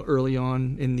 you know, early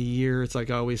on in the year, it's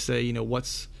like I always say, you know,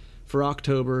 what's for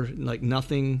October, like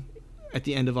nothing at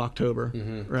the end of October,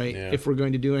 right? Yeah. If we're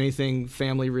going to do anything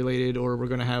family related, or we're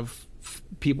going to have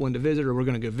people in to visit, or we're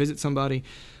going to go visit somebody,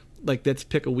 like let's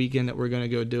pick a weekend that we're going to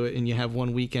go do it. And you have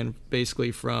one weekend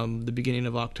basically from the beginning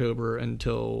of October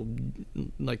until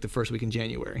like the first week in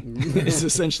January. It's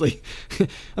essentially,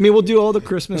 I mean, we'll do all the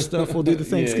Christmas stuff. We'll do the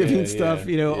Thanksgiving stuff,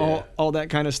 you know, all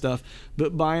that kind of stuff.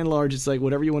 But by and large, it's like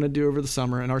whatever you want to do over the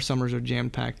summer. And our summers are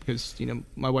jam packed because, you know,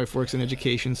 my wife works in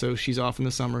education, so she's off in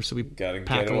the summer. So we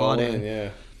pack a lot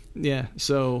in. Yeah.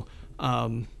 So,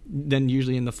 then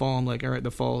usually in the fall, I'm like, all right,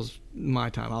 the fall's my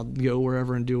time. I'll go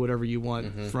wherever and do whatever you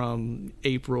want from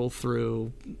April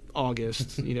through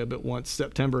August, you know, but once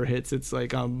September hits, it's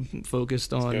like I'm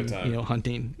focused on, you know,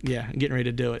 hunting. Yeah, getting ready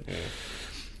to do it. Yeah.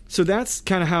 So that's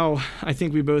kind of how I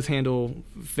think we both handle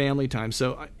family time.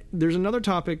 So there's another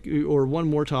topic, or one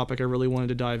more topic I really wanted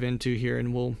to dive into here,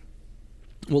 and we'll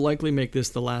likely make this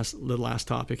the last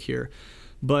topic here.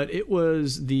 But it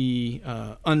was the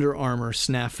Under Armour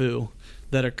snafu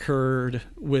that occurred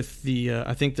with the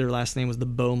I think their last name was the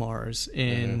Bowmars,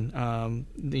 and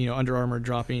you know, Under Armour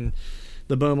dropping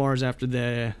the Bowmars after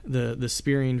the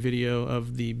spearing video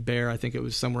of the bear. I think it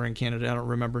was somewhere in Canada. I don't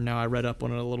remember now. I read up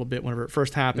on it a little bit whenever it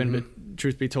first happened, but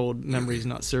truth be told, memory's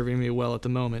not serving me well at the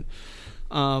moment.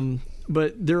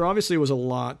 But there obviously was a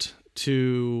lot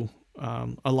said.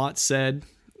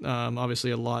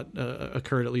 Obviously a lot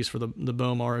occurred, at least for the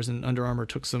Bowmars, and Under Armour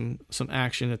took some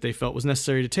action that they felt was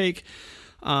necessary to take.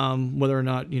 Whether or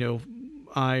not, you know,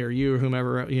 I or you or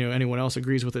whomever, you know, anyone else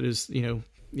agrees with it is, you know,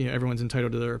 everyone's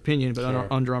entitled to their opinion, but sure.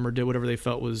 Under Armour did whatever they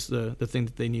felt was the thing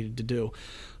that they needed to do.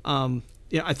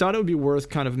 Yeah, I thought it would be worth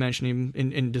kind of mentioning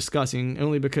and discussing,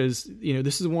 only because, you know,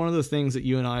 this is one of the things that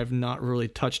you and I have not really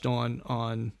touched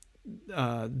on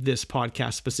this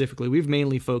podcast specifically. We've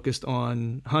mainly focused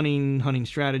on hunting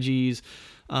strategies,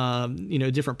 you know,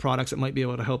 different products that might be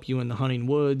able to help you in the hunting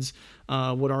woods,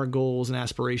 what our goals and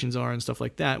aspirations are and stuff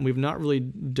like that. And we've not really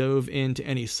dove into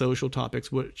any social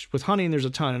topics, which with hunting, there's a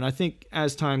ton. And I think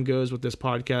as time goes with this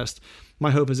podcast, my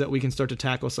hope is that we can start to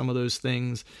tackle some of those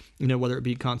things, you know, whether it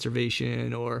be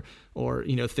conservation or,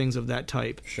 you know, things of that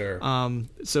type. Sure.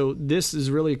 So this is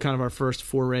really kind of our first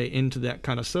foray into that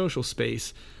kind of social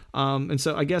space. And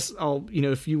so I guess I'll,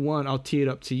 if you want, I'll tee it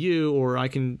up to you, or I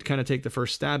can kind of take the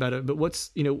first stab at it. But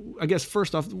what's, I guess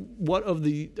first off, what of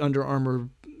the Under Armour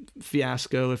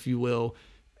fiasco, if you will,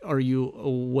 are you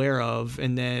aware of?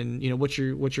 And then, what's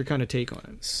your kind of take on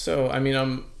it? So, I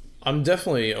mean, I'm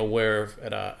definitely aware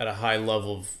at a high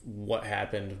level of what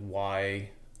happened, why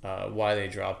they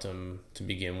dropped him to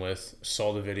begin with.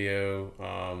 Saw the video.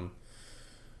 I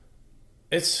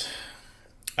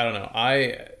don't know.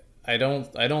 I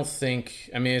don't think.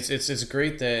 I mean, it's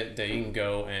great that you can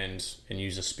go and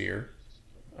use a spear.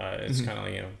 It's kind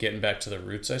of getting back to the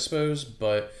roots, I suppose.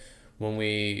 But when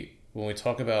we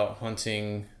talk about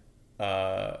hunting,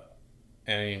 and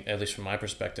at least from my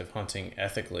perspective, hunting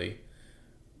ethically,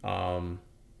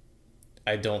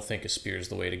 I don't think a spear is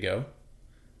the way to go,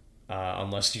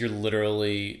 unless you're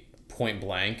literally point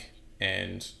blank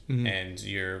and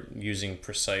you're using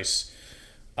precise,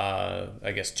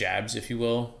 I guess, jabs, if you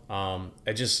will.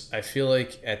 I feel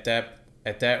like at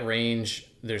that range,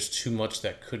 there's too much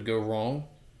that could go wrong,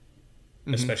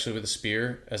 especially with a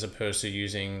spear, as opposed to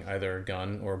using either a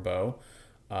gun or a bow.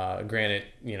 Granted,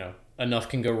 enough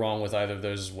can go wrong with either of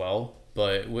those as well.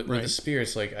 But with the spear,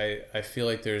 it's like I feel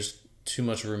like there's too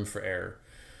much room for error.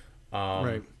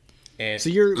 Right. And so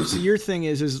your thing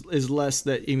is less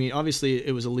that, I mean, obviously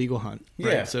it was a legal hunt,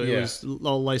 right? Yeah, so it was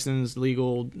all licensed,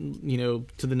 legal,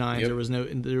 to the nines. Yep.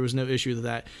 There was no issue with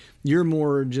that. You're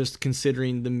more just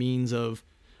considering the means of.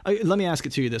 Let me ask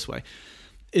it to you this way: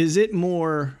 is it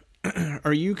more?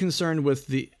 Are you concerned with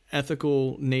the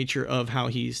ethical nature of how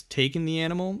he's taken the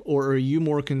animal, or are you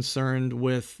more concerned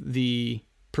with the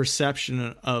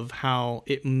perception of how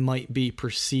it might be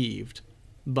perceived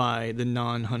by the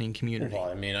non-hunting community? Well,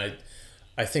 I mean,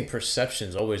 I think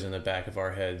perception's always in the back of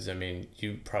our heads. I mean,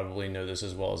 you probably know this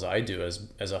as well as I do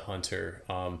as a hunter.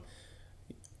 I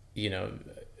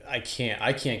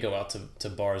can't go out to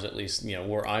bars, at least,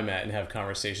 where I'm at, and have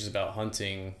conversations about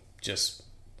hunting just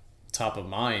top of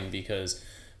mind, because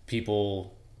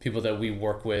people that we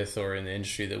work with, or in the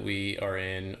industry that we are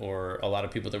in, or a lot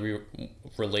of people that we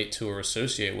relate to or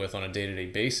associate with on a day-to-day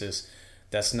basis,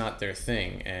 that's not their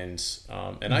thing. And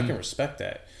I can respect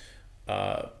that.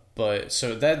 But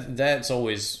so that's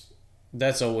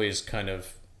always kind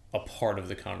of a part of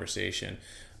the conversation.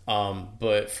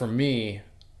 But for me,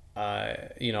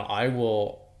 I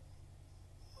will,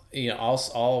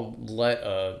 I'll let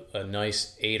a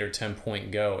nice 8 or 10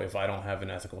 point go if I don't have an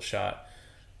ethical shot.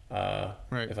 If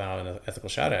I have an ethical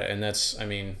shot at it. And that's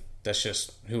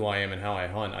just who I am and how I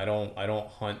hunt. I don't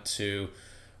hunt to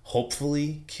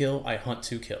hopefully kill. I hunt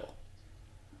to kill.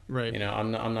 Right.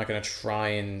 I'm not going to try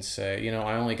and say,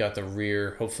 I only got the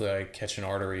rear, hopefully I catch an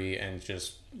artery and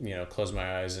just, close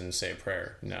my eyes and say a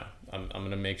prayer. No, I'm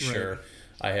going to make sure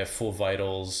I have full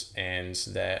vitals and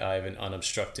that I have an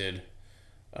unobstructed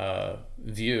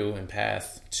view and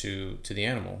path to the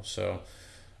animal. So,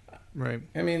 right.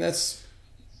 I mean,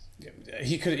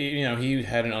 he could, he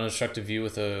had an unobstructed view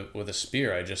with a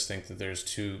spear. I just think that there's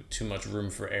too much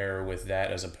room for error with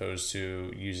that, as opposed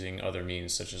to using other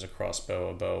means such as a crossbow,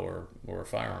 a bow, or a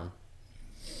firearm.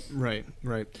 Right.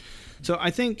 So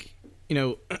I think,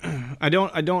 I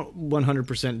don't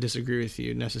 100% disagree with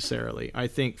you necessarily. I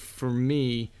think for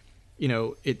me,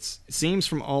 it seems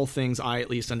from all things I at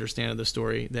least understand of the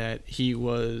story that he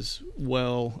was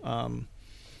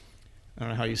I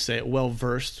don't know how you say it,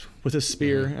 well-versed with a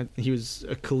spear. Mm-hmm. He was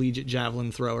a collegiate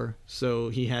javelin thrower, so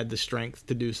he had the strength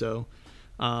to do so.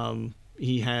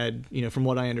 He had, from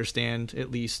what I understand, at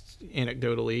least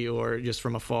anecdotally or just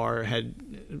from afar, had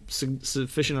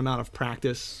sufficient amount of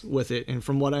practice with it. And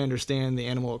from what I understand, the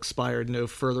animal expired no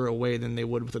further away than they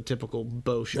would with a typical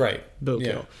bow shot, bow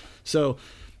kill. So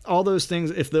all those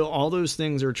things, if all those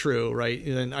things are true, right,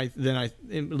 then I,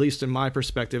 at least in my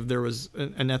perspective, there was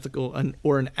an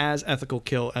as ethical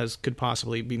kill as could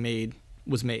possibly be made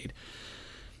was made.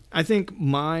 I think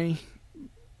my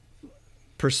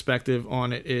perspective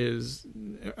on it is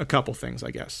a couple things,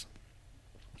 I guess.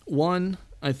 One,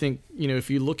 I think, if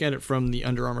you look at it from the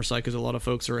Under Armour side, because a lot of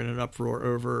folks are in an uproar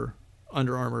over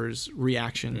Under Armour's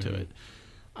reaction to it.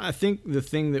 I think the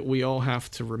thing that we all have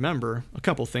to remember, a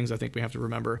couple things I think we have to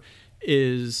remember,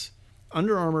 is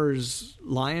Under Armour's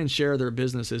lion's share of their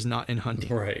business is not in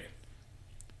hunting. Right.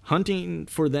 Hunting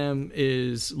for them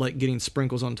is like getting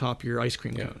sprinkles on top of your ice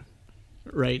cream cone.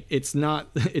 Right? It's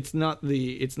not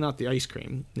the ice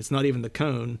cream. It's not even the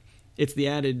cone. It's the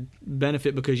added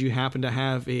benefit because you happen to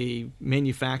have a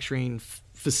manufacturing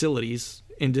facilities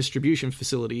and distribution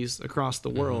facilities across the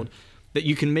world that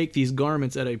you can make these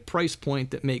garments at a price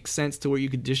point that makes sense to where you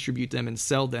could distribute them and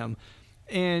sell them.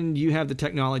 And you have the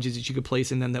technologies that you could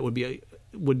place in them that would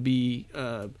be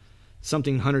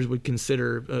something hunters would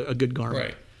consider a good garment.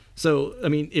 Right. So, I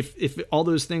mean, if all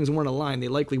those things weren't aligned, they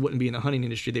likely wouldn't be in the hunting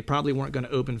industry. They probably weren't going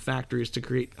to open factories to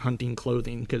create hunting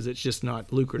clothing because it's just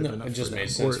not lucrative enough. It just for made them.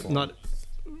 sense Or for not.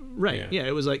 them. Right. Yeah.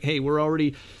 It was like, hey, we're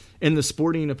already in the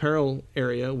sporting apparel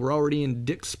area. We're already in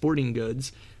Dick's Sporting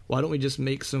Goods. Why don't we just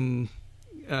make some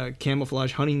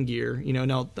camouflage hunting gear? You know,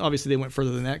 now obviously they went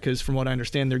further than that because from what I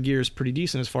understand, their gear is pretty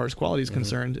decent as far as quality is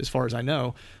concerned. As far as I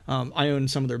know, I own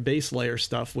some of their base layer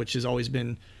stuff, which has always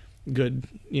been good.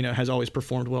 You know, has always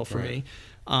performed well for me.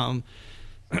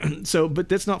 So, but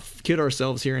let's not kid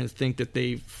ourselves here and think that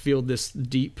they feel this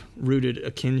deep-rooted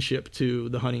a kinship to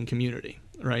the hunting community,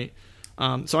 right?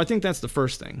 So I think that's the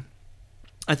first thing.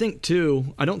 I think,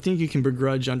 too, I don't think you can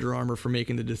begrudge Under Armour for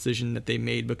making the decision that they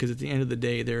made because at the end of the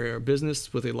day, they're a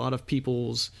business with a lot of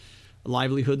people's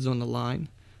livelihoods on the line,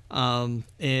 and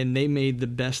they made the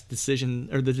best decision,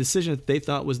 or the decision that they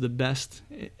thought was the best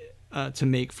to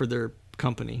make for their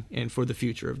company and for the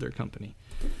future of their company.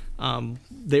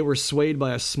 They were swayed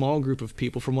by a small group of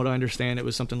people. From what I understand, it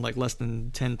was something like less than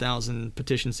 10,000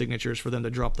 petition signatures for them to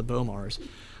drop the Bomars.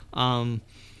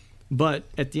 But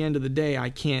at the end of the day, I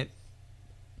can't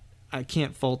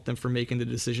fault them for making the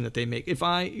decision that they make.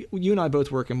 You and I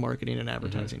both work in marketing and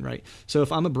advertising, right? So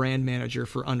if I'm a brand manager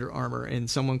for Under Armour and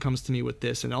someone comes to me with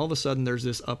this, and all of a sudden there's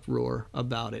this uproar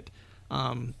about it,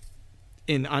 and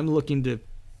I'm looking to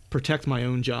protect my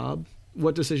own job,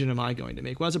 what decision am I going to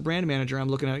make? Well, as a brand manager, I'm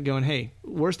looking at it going, hey,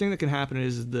 worst thing that can happen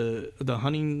is the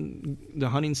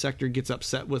hunting sector gets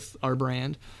upset with our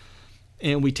brand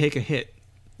and we take a hit.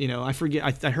 You know, I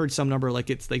forget, I heard some number like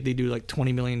it's like they do like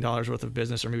 $20 million worth of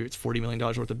business, or maybe it's $40 million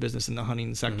worth of business in the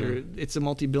hunting sector. It's a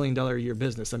multi-billion-dollar a year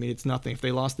business. I mean, it's nothing. If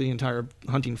they lost the entire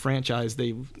hunting franchise,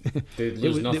 they'd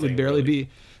lose nothing. It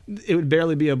would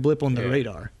barely be a blip on the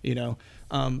radar. You know,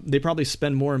 they probably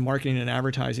spend more in marketing and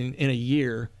advertising in a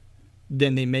year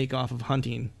than they make off of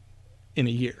hunting in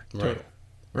a year total,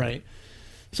 right?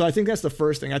 So I think that's the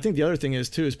first thing. I think the other thing is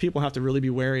people have to really be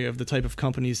wary of the type of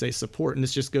companies they support. And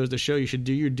this just goes to show you should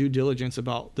do your due diligence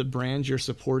about the brands you're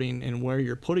supporting and where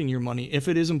you're putting your money, if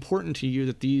it is important to you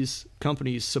that these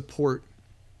companies support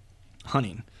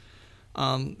hunting.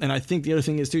 And I think the other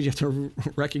thing is, you have to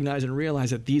recognize and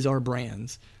realize that these are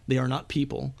brands. They are not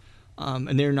people,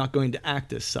 and they're not going to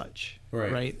act as such,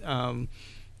 right?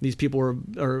 These people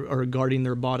are guarding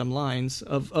their bottom lines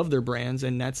of their brands,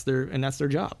 and that's their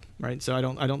job, right? So I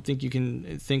don't think you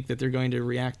can think that they're going to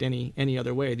react any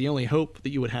other way. The only hope that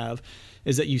you would have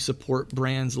is that you support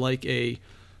brands like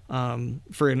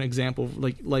for an example,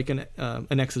 like an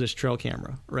Exodus trail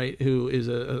camera, right? Who is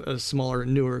a smaller,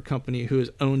 newer company who is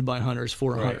owned by hunters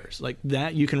for hunters. Like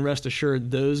that, you can rest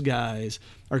assured those guys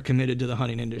are committed to the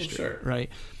hunting industry, right?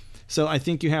 So I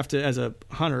think you have to, as a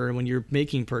hunter, when you're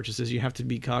making purchases, you have to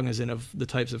be cognizant of the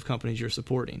types of companies you're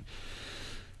supporting.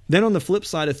 Then on the flip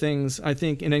side of things, I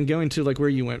think, and then going to like where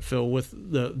you went, Phil, with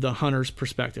the hunter's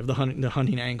perspective, the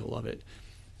hunting angle of it,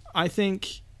 I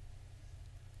think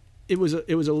it was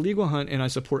a legal hunt, and I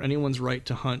support anyone's right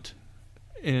to hunt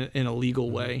in a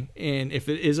legal way. And if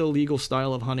it is a legal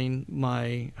style of hunting,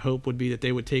 my hope would be that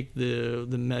they would take the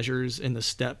measures and the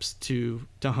steps to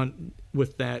hunt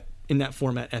with that, in that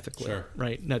format ethically,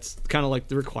 right? That's kind of like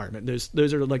the requirement.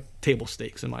 Those are like table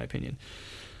stakes in my opinion.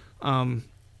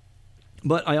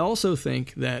 But I also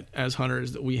think that as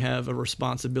hunters that we have a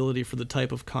responsibility for the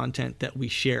type of content that we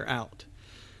share out.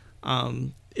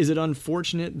 Is it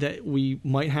unfortunate that we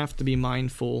might have to be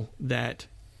mindful that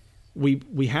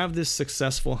we have this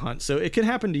successful hunt? So it could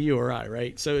happen to you or I,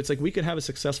 right? So it's like we could have a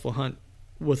successful hunt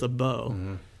with a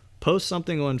bow, post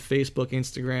something on Facebook,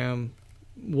 Instagram,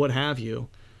 what have you,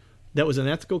 that was an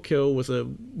ethical kill with a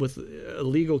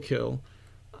legal kill,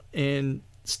 and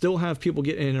still have people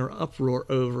get in an uproar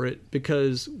over it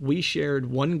because we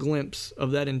shared one glimpse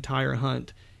of that entire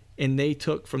hunt, and they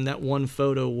took from that one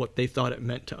photo what they thought it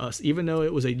meant to us, even though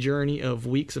it was a journey of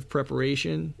weeks of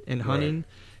preparation and hunting,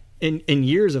 and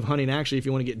years of hunting, actually, if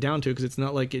you want to get down to it, because it's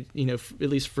not like it, you know, at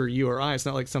least for you or I, it's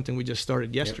not like something we just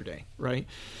started yesterday, right?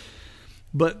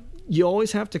 But you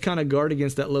always have to kind of guard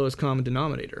against that lowest common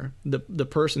denominator, the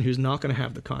person who's not going to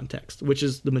have the context, which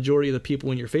is the majority of the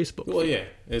people in your Facebook feed. Well, yeah,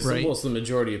 it's the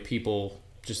majority of people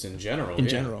just in general. In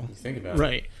general, you think about it,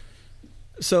 right?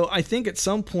 So I think at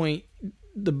some point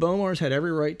the Bomars had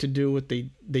every right to do what they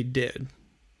did.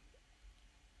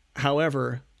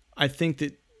 However, I think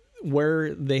that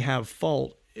where they have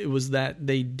fault, it was that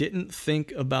they didn't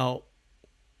think about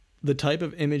the type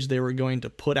of image they were going to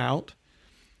put out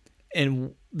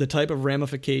and the type of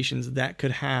ramifications that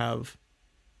could have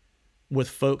with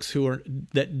folks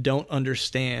that don't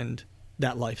understand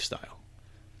that lifestyle.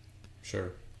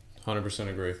 Sure. 100%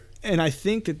 agree. And I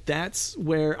think that's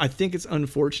where I think it's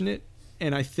unfortunate.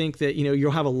 And I think that,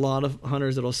 you'll have a lot of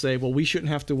hunters that'll say, well, we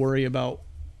shouldn't have to worry about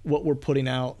what we're putting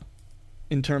out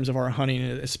in terms of our hunting,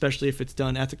 especially if it's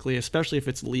done ethically, especially if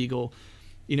it's legal.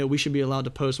 We should be allowed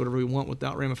to post whatever we want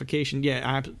without ramification.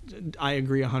 Yeah, I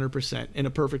agree 100%. In a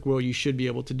perfect world, you should be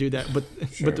able to do that. But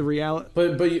sure. But the reality,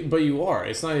 but you are.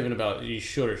 It's not even about you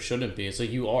should or shouldn't be. It's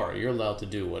like you are. You're allowed to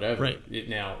do whatever. Right.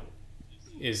 Now,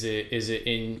 is it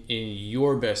in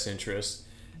your best interest,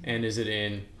 and is it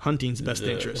in hunting's best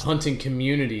interest, hunting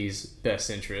community's best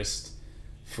interest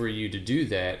for you to do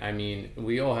that? I mean,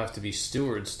 we all have to be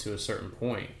stewards to a certain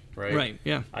point, right? Right.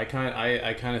 Yeah. I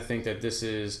kind of think that this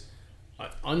is,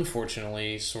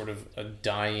 unfortunately, sort of a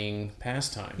dying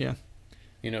pastime. Yeah.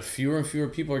 Fewer and fewer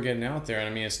people are getting out there, and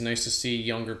I mean, it's nice to see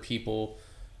younger people,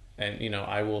 and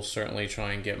I will certainly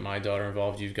try and get my daughter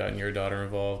involved. You've gotten your daughter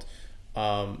involved,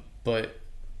 but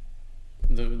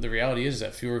the reality is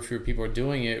that fewer and fewer people are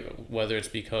doing it, whether it's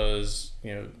because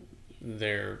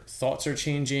their thoughts are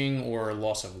changing or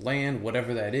loss of land,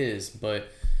 whatever that is. But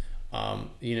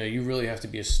you really have to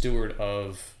be a steward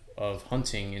of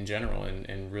hunting in general,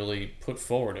 and really put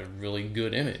forward a really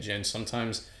good image. And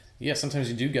sometimes you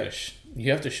do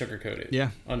you have to sugarcoat it. Yeah.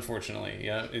 Unfortunately,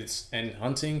 yeah. And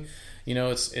hunting,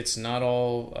 it's not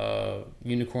all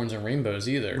unicorns and rainbows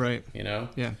either. Right.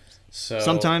 Yeah. So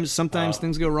sometimes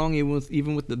things go wrong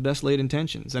even with the best laid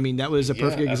intentions. I mean, that was a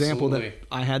perfect example that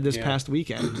I had this past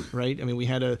weekend, right? I mean, we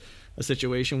had a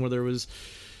situation where there was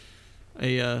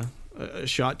a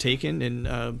shot taken and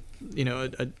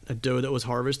a doe that was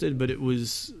harvested, but it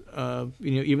was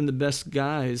even the best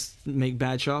guys make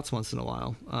bad shots once in a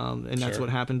while, and that's what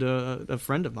happened to a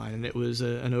friend of mine. And it was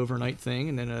an overnight thing,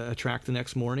 and then a track the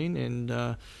next morning, and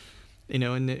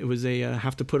and it was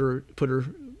have to put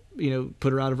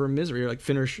her out of her misery, or like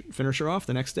finish her off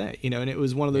the next day, and it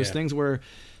was one of those things where,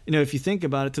 if you think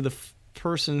about it, to the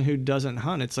person who doesn't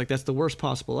hunt, it's like that's the worst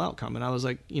possible outcome. And I was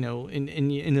like,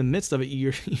 in the midst of it,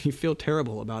 you feel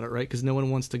terrible about it, right? Because no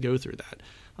one wants to go through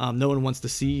that. No one wants to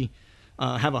see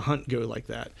have a hunt go like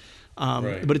that.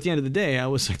 Right. But at the end of the day, I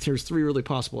was like, there's three really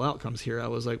possible outcomes here. I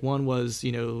was like, one was,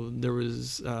 there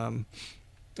was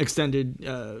extended,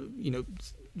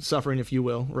 suffering, if you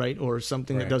will, right, or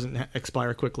something that doesn't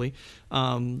expire quickly.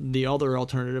 The other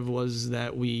alternative was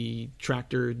that we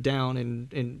tracked her down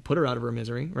and put her out of her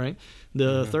misery, right?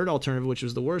 The third alternative, which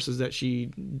was the worst, is that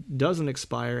she doesn't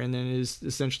expire and then is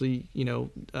essentially,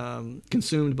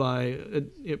 consumed by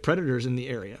predators in the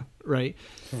area, right?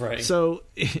 Right. So,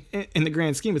 in the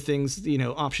grand scheme of things,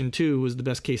 option 2 was the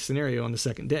best case scenario on the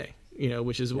second day,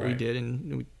 which is what we did,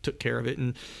 and we took care of it,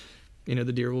 and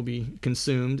the deer will be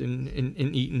consumed and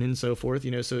eaten and so forth,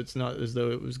 so it's not as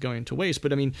though it was going to waste.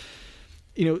 But I mean,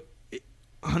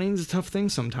 hunting's a tough thing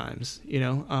sometimes,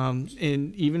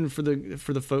 and even for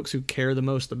the folks who care the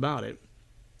most about it.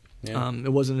 Yeah.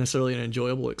 It wasn't necessarily an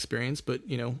enjoyable experience, but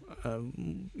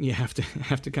you have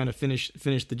to kind of finish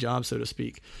the job, so to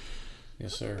speak.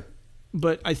 Yes, sir.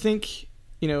 But I think,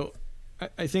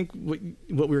 I think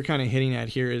what we were kind of hitting at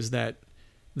here is that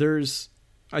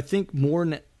I think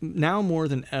now more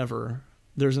than ever,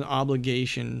 there's an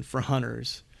obligation for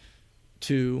hunters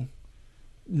to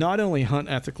not only hunt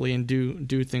ethically and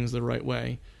do things the right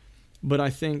way, but I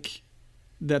think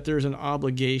that there's an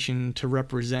obligation to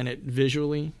represent it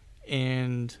visually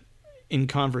and in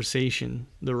conversation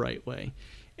the right way.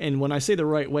 And when I say the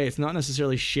right way, it's not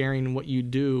necessarily sharing what you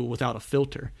do without a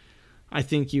filter. I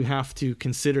think you have to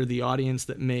consider the audience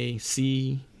that may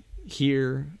see,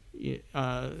 hear,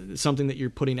 something that you're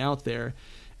putting out there,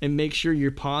 and make sure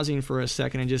you're pausing for a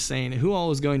second and just saying, who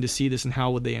all is going to see this and how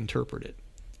would they interpret it?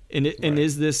 And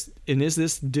is this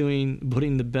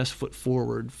putting the best foot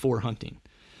forward for hunting?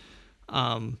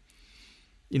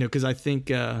 Because I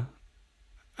think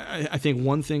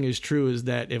one thing is true, is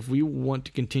that if we want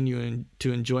to continue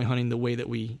to enjoy hunting the way that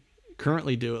we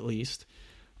currently do, at least,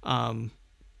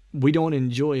 we don't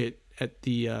enjoy it at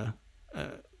the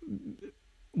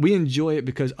we enjoy it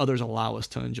because others allow us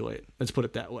to enjoy it. Let's put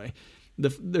it that way.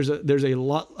 There's a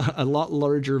lot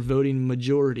larger voting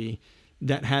majority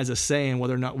that has a say in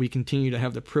whether or not we continue to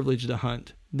have the privilege to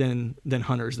hunt than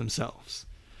hunters themselves.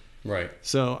 Right.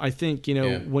 So I think,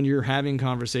 when you're having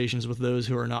conversations with those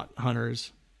who are not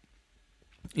hunters,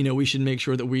 we should make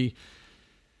sure that we,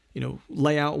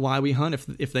 lay out why we hunt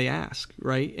if they ask,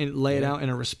 right? And lay it out in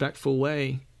a respectful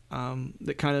way.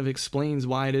 That kind of explains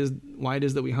why it is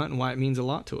that we hunt and why it means a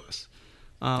lot to us.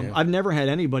 I've never had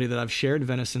anybody that I've shared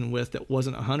venison with that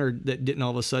wasn't a hunter that didn't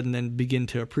all of a sudden then begin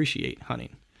to appreciate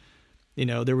hunting.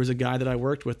 There was a guy that I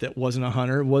worked with that wasn't a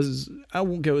hunter. I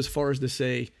won't go as far as to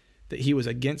say that he was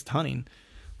against hunting,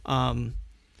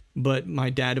 But my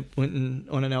dad went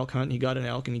on an elk hunt, and he got an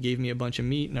elk, and he gave me a bunch of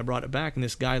meat, and I brought it back, and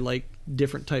this guy liked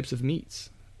different types of meats.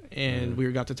 And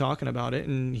we got to talking about it,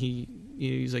 and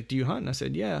he's like, do you hunt? And I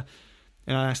said, yeah.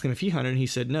 And I asked him if he hunted, and he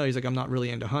said no. He's like, I'm not really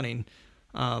into hunting.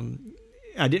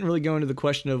 I didn't really go into the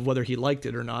question of whether he liked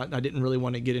it or not. I didn't really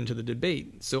want to get into the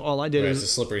debate. So all I did was a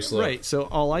slippery slope. Right. So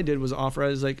all I did was offer. I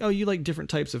was like, oh, you like different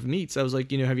types of meats. I was like,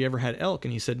 have you ever had elk?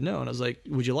 And he said no. And I was like,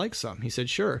 would you like some? He said,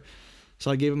 sure. So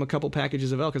I gave him a couple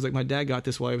packages of elk. I was like, my dad got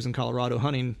this while I was in Colorado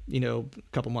hunting, a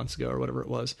couple months ago or whatever it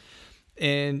was.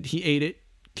 And he ate it,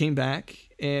 came back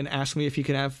and asked me if he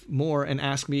could have more, and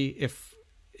asked me if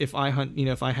I hunt,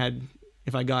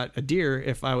 if I got a deer,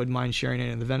 if I would mind sharing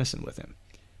any of the venison with him.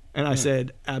 And I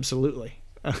said, absolutely.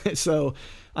 So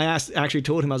I actually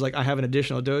told him, I was like, I have an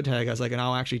additional doe tag. I was like, and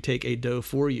I'll actually take a doe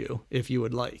for you if you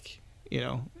would like,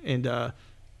 and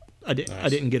I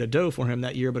didn't get a doe for him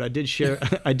that year, but I did share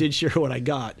what I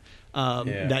got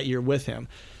that year with him.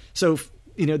 So,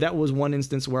 that was one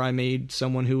instance where I made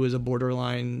someone who was a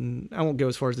borderline, I won't go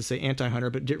as far as to say anti-hunter,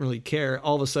 but didn't really care,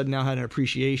 all of a sudden now had an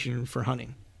appreciation for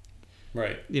hunting.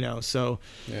 Right. So,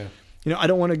 yeah. I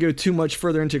don't want to go too much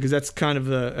further into, because that's kind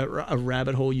of a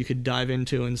rabbit hole you could dive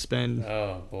into and spend.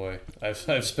 Oh boy, I've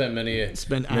spent many a hours.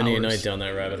 Night down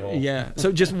that rabbit hole. Yeah.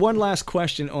 So just one last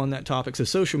question on that topic. So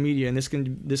social media, and this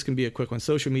can be a quick one.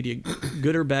 Social media,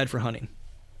 good or bad for hunting?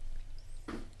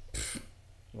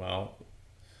 Well,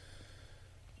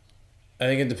 I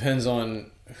think it depends on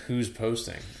who's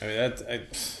posting. I mean,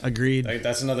 Agreed.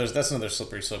 That's another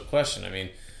slippery slope question. I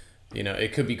mean,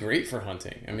 it could be great for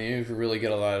hunting. I mean, you could really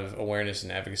get a lot of awareness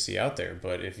and advocacy out there,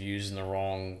 but if used in the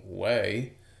wrong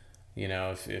way,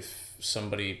 if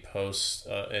somebody posts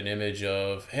an image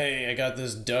of, hey, I got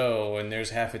this doe and there's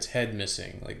half its head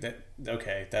missing, like that,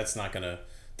 okay, that's not gonna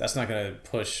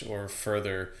push or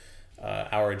further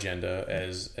our agenda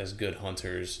as good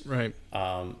hunters. Right.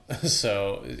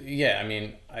 So yeah, I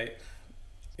mean,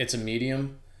 it's a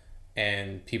medium,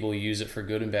 and people use it for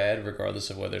good and bad, regardless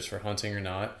of whether it's for hunting or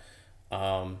not.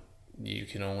 You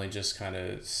can only just kind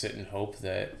of sit and hope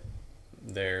that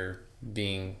they're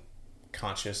being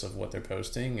conscious of what they're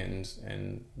posting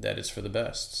and that it's for the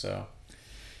best. So,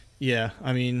 yeah,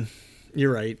 I mean,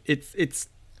 you're right.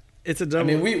 It's a double.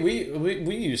 I mean,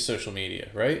 we use social media,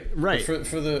 right? Right. For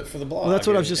the blog. Well, that's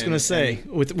what I was just going to say.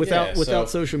 Without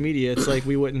social media, it's like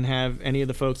we wouldn't have any of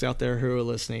the folks out there who are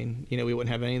listening. We wouldn't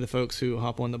have any of the folks who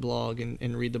hop on the blog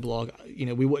and read the blog.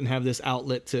 We wouldn't have this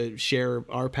outlet to share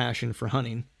our passion for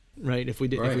hunting, right? If we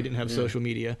didn't have social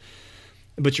media.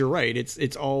 But you're right.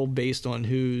 It's all based on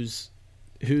who's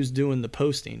doing the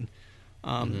posting,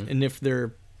 and if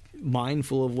they're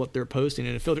mindful of what they're posting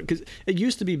in a filter. Because it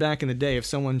used to be back in the day, if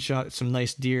someone shot some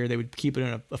nice deer, they would keep it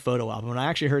in a photo album. And I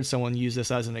actually heard someone use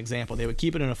this as an example. They would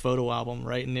keep it in a photo album,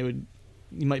 right? And you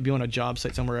might be on a job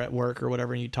site somewhere at work or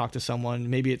whatever, and you talk to someone.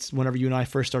 Maybe it's whenever you and I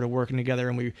first started working together,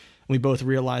 and we both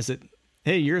realized that,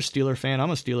 hey, you're a Steeler fan, I'm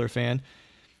a Steeler fan.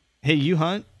 Hey, you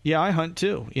hunt? Yeah, I hunt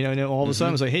too. And all of a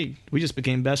sudden it was like, hey, we just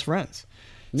became best friends.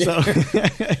 So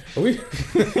we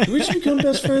should become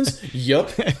best friends. Yup.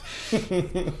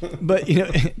 But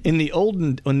in the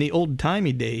old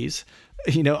timey days,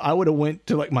 I would have went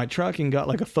to like my truck and got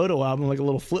like a photo album, like a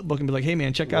little flip book, and be like, hey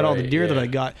man, check out all the deer that I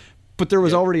got. But there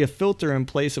was already a filter in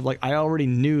place of like, I already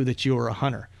knew that you were a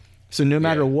hunter. So no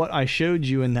matter what I showed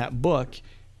you in that book,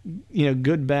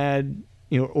 good, bad,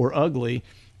 or ugly,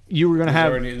 you were going to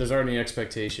have there's already an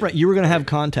expectation. Right. You were going to have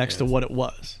context to what it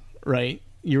was, right?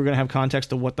 You were going to have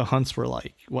context of what the hunts were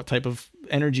like, what type of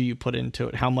energy you put into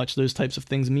it, how much those types of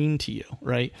things mean to you,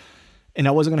 right? And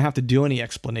I wasn't going to have to do any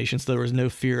explanations, so there was no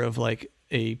fear of like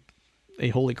a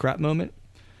holy crap moment.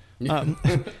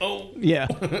 Oh yeah.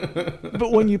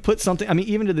 But when you put something, I mean,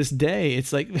 even to this day,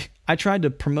 it's like I tried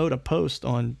to promote a post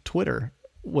on Twitter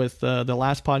with the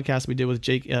last podcast we did with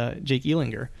Jake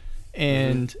Elinger,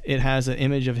 and it has an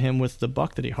image of him with the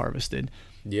buck that he harvested.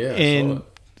 Yeah, and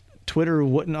Twitter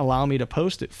wouldn't allow me to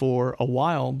post it for a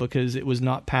while because it was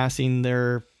not passing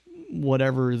their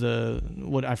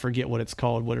I forget what it's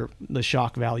called, the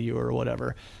shock value or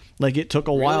whatever. Like it took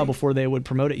a while before they would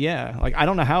promote it. Yeah. Like I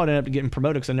don't know how it ended up getting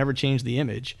promoted because I never changed the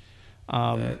image.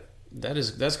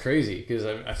 That's crazy because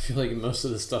I feel like most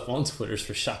of the stuff on Twitter is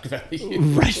for shock value.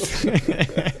 Right.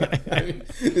 I mean,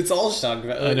 it's all shock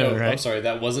value. I know, right? I'm sorry,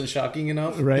 that wasn't shocking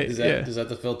enough. Right. Is that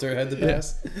the filter I had to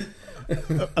pass?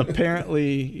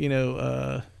 Apparently,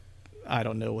 I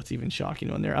don't know what's even shocking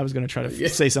on there. I was going to try to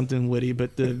say something witty,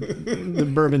 but the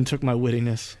bourbon took my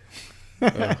wittiness.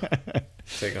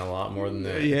 Taking a lot more than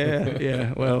that.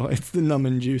 Yeah. Well, it's the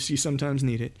numbing juice. You sometimes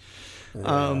need it.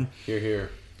 Here.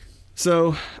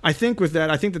 So I think with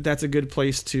that, that's a good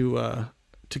place to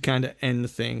kind of end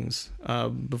things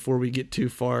before we get too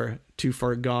far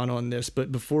gone on this.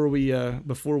 But before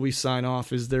we sign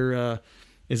off, is there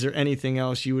anything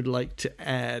else you would like to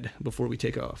add before we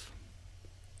take off?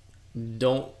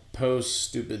 Don't post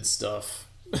stupid stuff.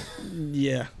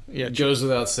 Yeah. It goes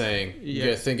without saying.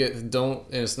 Yeah. And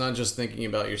it's not just thinking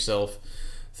about yourself.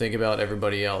 Think about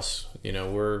everybody else.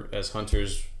 We're, as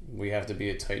hunters, we have to be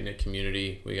a tight-knit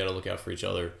community. We got to look out for each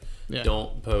other. Yeah.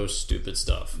 Don't post stupid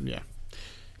stuff. Yeah.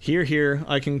 Here,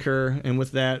 I concur. And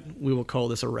with that, we will call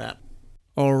this a wrap.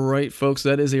 All right, folks,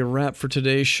 that is a wrap for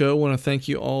today's show. I want to thank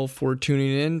you all for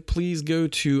tuning in. Please go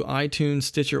to iTunes,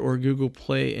 Stitcher, or Google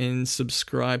Play and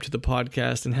subscribe to the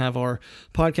podcast and have our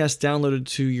podcast downloaded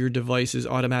to your devices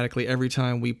automatically every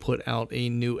time we put out a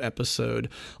new episode.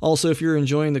 Also, if you're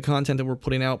enjoying the content that we're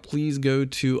putting out, please go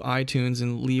to iTunes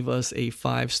and leave us a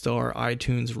 5-star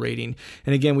iTunes rating.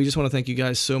 And again, we just want to thank you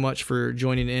guys so much for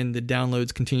joining in. The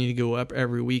downloads continue to go up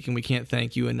every week, and we can't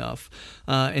thank you enough.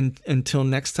 And until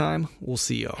next time, we'll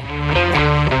see y'all.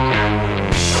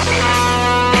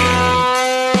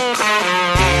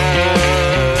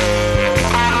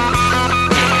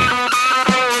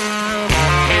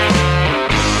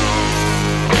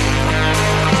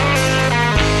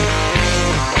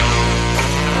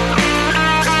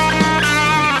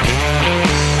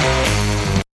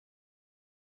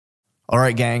 All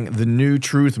right, gang, the new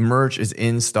Truth merch is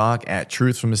in stock at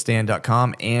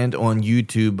truthfromthestand.com and on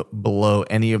YouTube below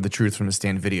any of the Truth from the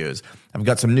Stand videos. I've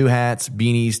got some new hats,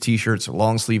 beanies, t-shirts,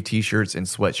 long sleeve t-shirts, and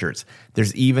sweatshirts.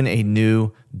 There's even a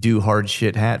new Do Hard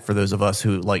Shit hat for those of us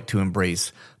who like to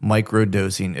embrace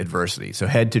micro-dosing adversity. So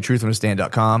head to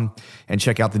truthfromthestand.com and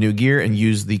check out the new gear and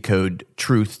use the code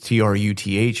TRUTH,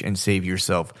 T-R-U-T-H, and save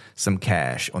yourself some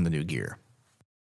cash on the new gear.